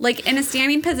like in a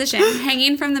standing position,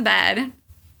 hanging from the bed.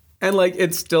 And like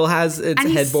it still has its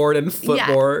headboard and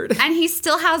footboard. Yeah. And he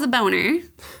still has a boner.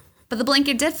 But the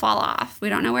blanket did fall off. We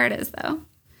don't know where it is though.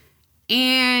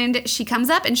 And she comes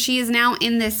up and she is now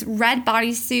in this red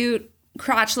bodysuit,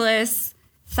 crotchless,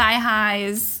 thigh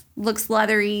highs, looks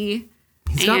leathery.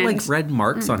 He's got like red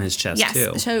marks on his chest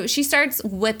too. So she starts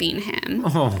whipping him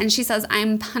and she says,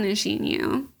 I'm punishing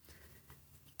you.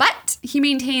 But he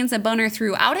maintains a boner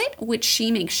throughout it, which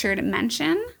she makes sure to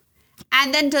mention.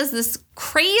 And then does this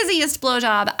craziest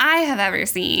blowjob I have ever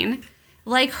seen.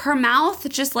 Like her mouth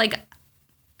just like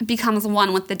becomes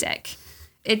one with the dick.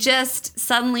 It just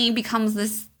suddenly becomes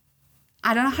this,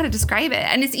 I don't know how to describe it.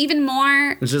 And it's even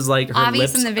more It's just like her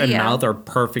lips and mouth are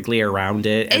perfectly around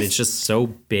it. And it's just so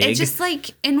big. It just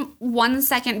like in 1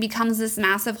 second becomes this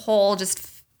massive hole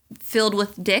just filled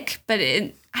with dick. But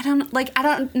I don't know how to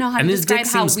describe how weird it is. And his dick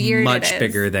seems much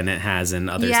bigger than it has in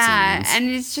other scenes. Yeah, and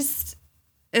it's just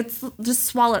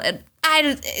swallowed.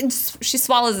 She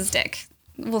swallows his dick.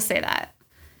 We'll say that.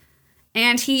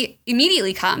 And he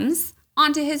immediately comes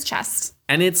onto his chest.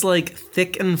 And it's like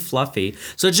thick and fluffy.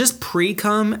 So it's just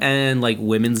pre-cum and like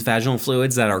women's vaginal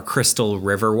fluids that are crystal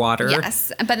river water.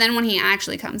 Yes. But then when he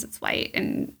actually comes, it's white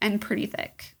and pretty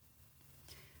thick.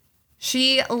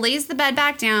 She lays the bed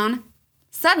back down.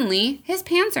 Suddenly, his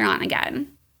pants are on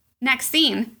again. Next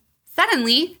scene.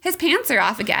 Suddenly, his pants are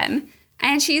off again.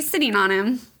 And she's sitting on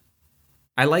him.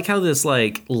 I like how this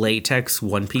like latex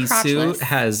one-piece suit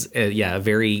has a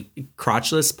very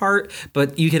crotchless part,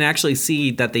 but you can actually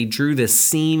see that they drew this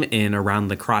seam in around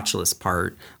the crotchless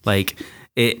part. Like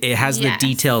it has the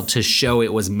detail to show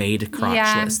it was made crotchless.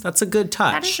 Yeah. That's a good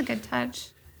touch. That is a good touch.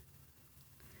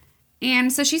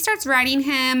 And so she starts riding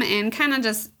him and kind of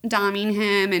just doming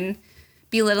him and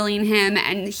belittling him,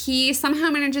 and he somehow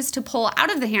manages to pull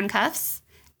out of the handcuffs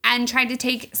and try to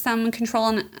take some control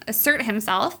and assert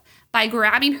himself by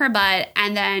grabbing her butt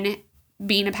and then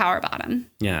being a power bottom.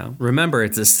 Yeah. Remember,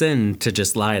 it's a sin to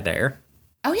just lie there.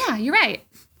 Oh, yeah, you're right.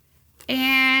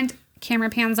 And camera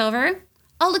pans over.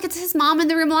 Oh, look, it's his mom in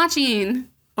the room watching.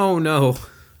 Oh, no.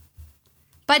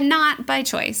 But not by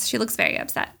choice. She looks very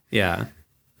upset. Yeah.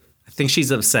 I think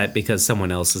she's upset because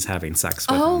someone else is having sex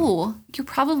with him. Oh, you're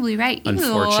probably right.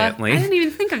 Unfortunately. Ew, I didn't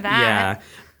even think of that. Yeah.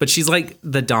 But she's like,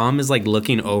 the dom is like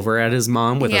looking over at his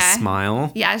mom with a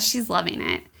smile. Yeah, she's loving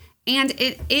it. And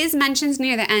it is mentioned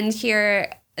near the end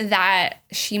here that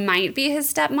she might be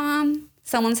his stepmom.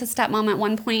 Someone said stepmom at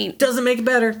one point. Doesn't make it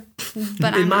better,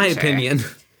 but in my opinion.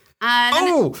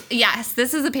 Yes,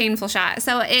 this is a painful shot.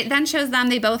 So it then shows them,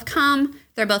 they both come.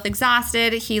 They're both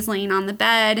exhausted. He's laying on the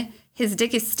bed. His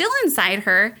dick is still inside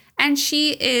her. And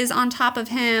she is on top of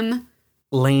him.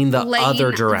 Laying the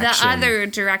other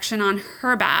direction on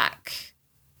her back.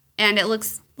 And it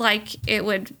looks like it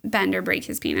would bend or break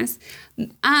his penis.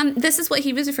 This is what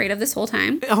he was afraid of this whole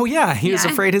time. Oh, yeah. He was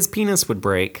afraid his penis would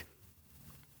break.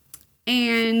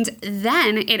 And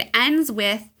then it ends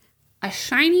with a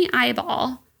shiny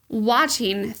eyeball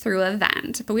watching through a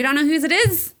vent. But we don't know whose it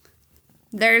is.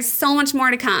 There's so much more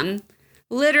to come.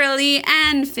 Literally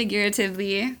and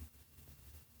figuratively.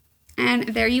 And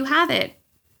there you have it.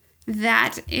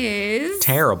 That is...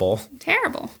 Terrible.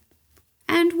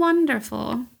 And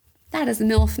wonderful. That is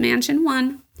MILF Mansion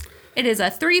 1. It is a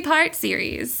 3-part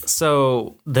series.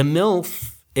 So the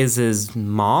MILF is his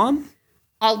mom?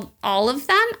 All of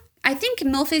them? I think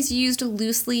MILF is used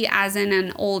loosely as in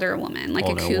an older woman, like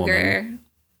older a cougar,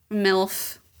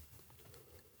 MILF.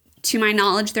 To my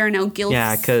knowledge, there are no gilfs.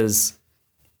 Yeah, because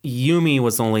Yumi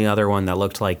was the only other one that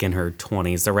looked like in her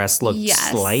 20s. The rest looked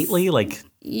slightly like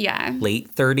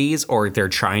late 30s, or they're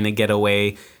trying to get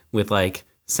away with like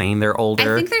saying they're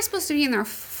older. I think they're supposed to be in their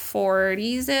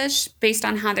 40s-ish based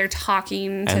on how they're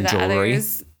talking to the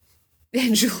others.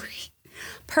 And jewelry.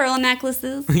 Pearl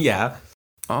necklaces. Yeah.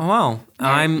 Oh, well,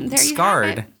 I'm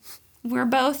scarred. We're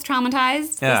both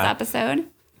traumatized this episode.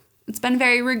 It's been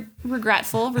very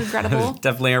regrettable.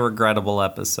 Definitely a regrettable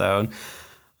episode.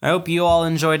 I hope you all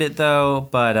enjoyed it, though.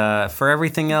 But for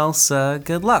everything else,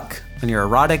 good luck on your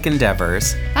erotic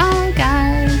endeavors. Bye,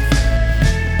 guys.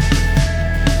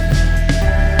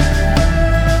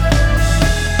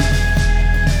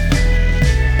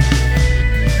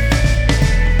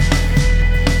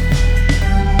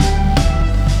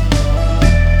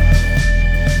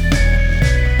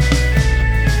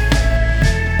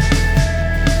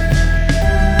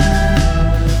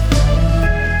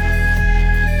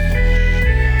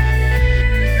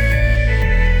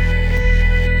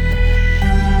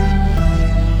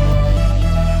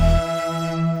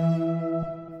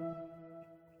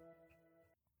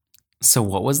 So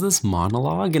what was this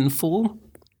monologue in full?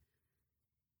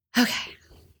 Okay.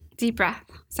 Deep breath.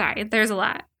 Sorry, there's a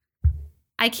lot.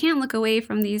 I can't look away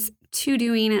from these two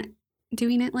doing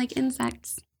it like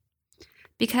insects.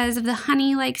 Because of the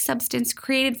honey-like substance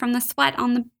created from the sweat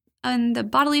on the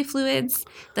bodily fluids,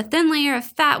 the thin layer of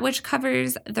fat which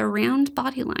covers the round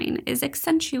body line is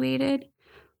accentuated.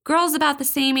 Girls about the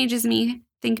same age as me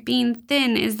think being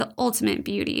thin is the ultimate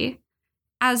beauty,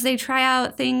 as they try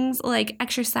out things like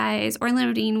exercise or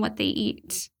limiting what they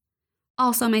eat.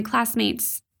 Also, my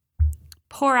classmates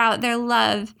pour out their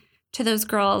love to those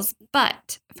girls,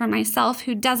 but for myself,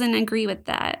 who doesn't agree with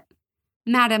that,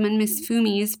 Madame and Miss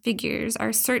Fumi's figures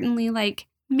are certainly like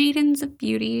maidens of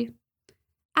beauty.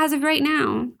 As of right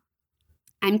now,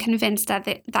 I'm convinced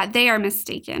that they are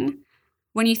mistaken.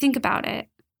 When you think about it,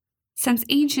 since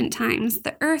ancient times,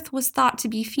 the earth was thought to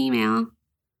be female,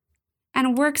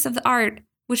 and works of the art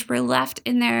which were left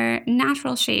in their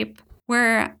natural shape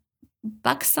were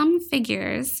buxom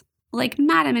figures like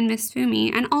Madame and Miss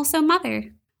Fumi, and also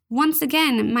Mother. Once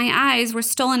again, my eyes were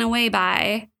stolen away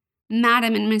by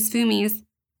Madame and Miss Fumi's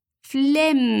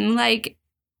phlegm-like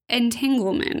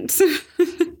entanglement.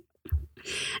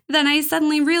 Then I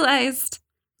suddenly realized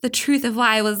the truth of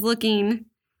why I was looking.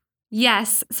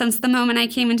 Yes, since the moment I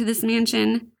came into this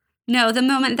mansion. No, the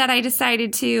moment that I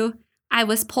decided to, I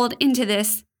was pulled into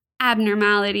this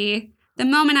abnormality. The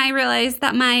moment I realized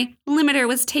that my limiter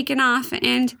was taken off,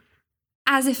 and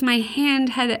as if my hand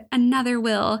had another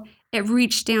will, it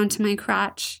reached down to my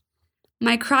crotch.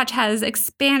 My crotch has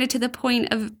expanded to the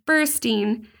point of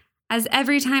bursting, as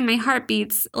every time my heart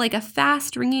beats like a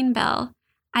fast ringing bell,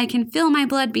 I can feel my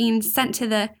blood being sent to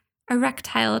the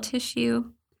erectile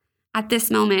tissue. At this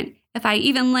moment, if I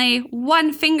even lay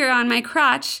one finger on my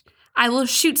crotch, I will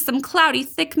shoot some cloudy,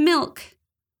 thick milk.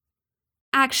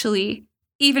 Actually,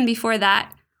 even before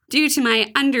that, due to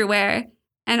my underwear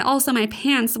and also my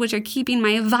pants, which are keeping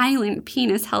my violent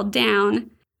penis held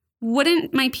down,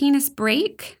 wouldn't my penis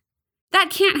break? That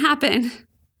can't happen.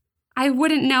 I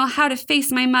wouldn't know how to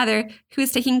face my mother, who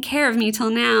is taking care of me till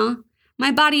now.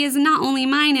 My body is not only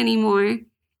mine anymore.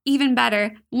 Even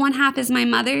better, one half is my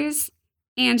mother's,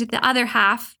 and the other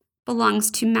half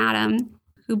belongs to Madame,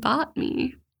 who bought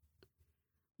me.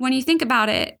 When you think about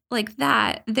it like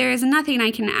that, there is nothing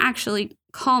I can actually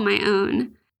call my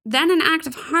own. Then an act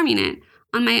of harming it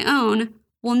on my own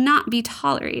will not be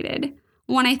tolerated.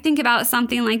 When I think about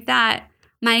something like that,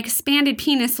 my expanded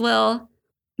penis will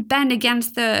bend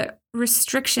against the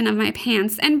restriction of my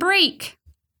pants and break.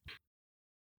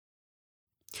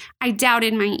 I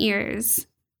doubted my ears.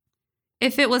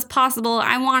 If it was possible,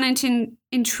 I wanted to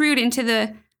intrude into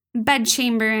the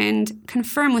bedchamber and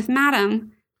confirm with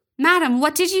Madame. Madame,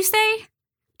 what did you say?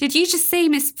 Did you just say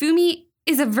Miss Fumi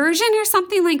is a virgin or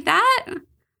something like that?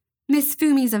 Miss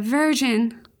Fumi's a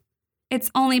virgin.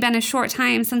 It's only been a short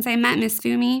time since I met Miss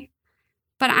Fumi,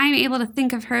 but I'm able to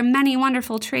think of her many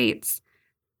wonderful traits.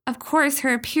 Of course,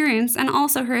 her appearance and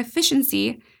also her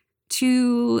efficiency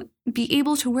to be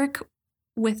able to work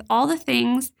with all the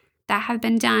things that have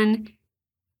been done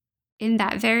in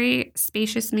that very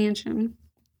spacious mansion.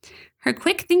 Her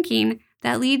quick thinking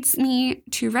that leads me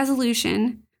to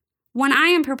resolution when I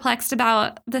am perplexed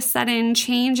about the sudden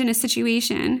change in a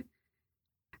situation.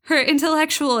 Her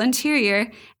intellectual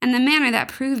interior and the manner that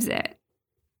proves it.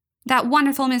 That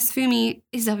wonderful Miss Fumi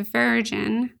is a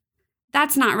virgin.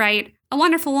 That's not right. A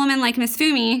wonderful woman like Miss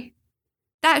Fumi,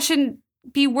 that should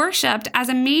be worshipped as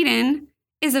a maiden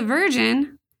is a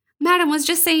virgin. Madam was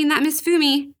just saying that Miss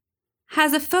Fumi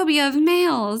has a phobia of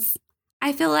males.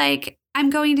 I feel like I'm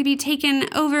going to be taken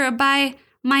over by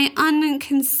my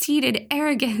unconceited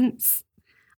arrogance.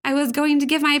 I was going to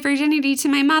give my virginity to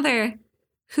my mother,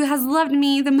 who has loved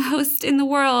me the most in the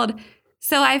world,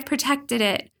 so I've protected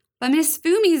it. But Miss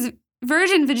Fumi's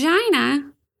virgin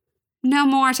vagina, no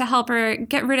more to help her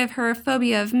get rid of her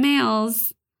phobia of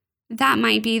males. That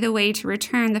might be the way to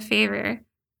return the favor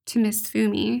to Miss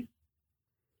Fumi.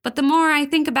 But the more I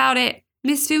think about it,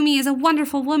 Miss Fumi is a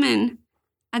wonderful woman.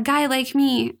 A guy like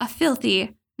me, a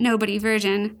filthy, nobody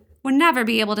virgin, would never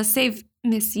be able to save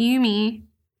Miss Yumi.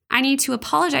 I need to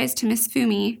apologize to Miss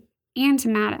Fumi and to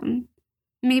Madam.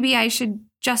 Maybe I should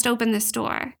just open this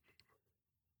door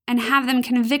and have them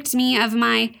convict me of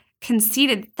my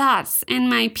conceited thoughts and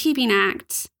my peeping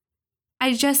act.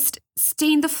 I just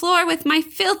stained the floor with my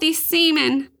filthy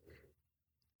semen.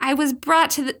 I was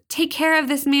brought to take care of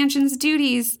this mansion's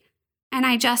duties, and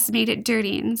I just made it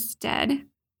dirty instead.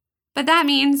 But that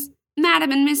means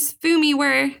Madam and Miss Fumi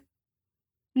were...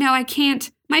 No, I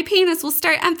can't. My penis will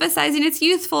start emphasizing its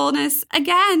youthfulness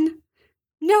again.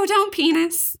 No, don't,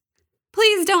 penis.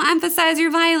 Please don't emphasize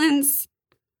your violence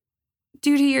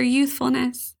due to your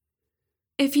youthfulness.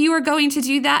 If you are going to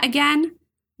do that again,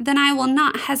 then I will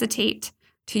not hesitate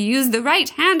to use the right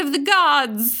hand of the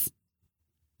gods.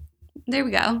 There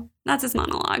we go. That's his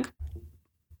monologue.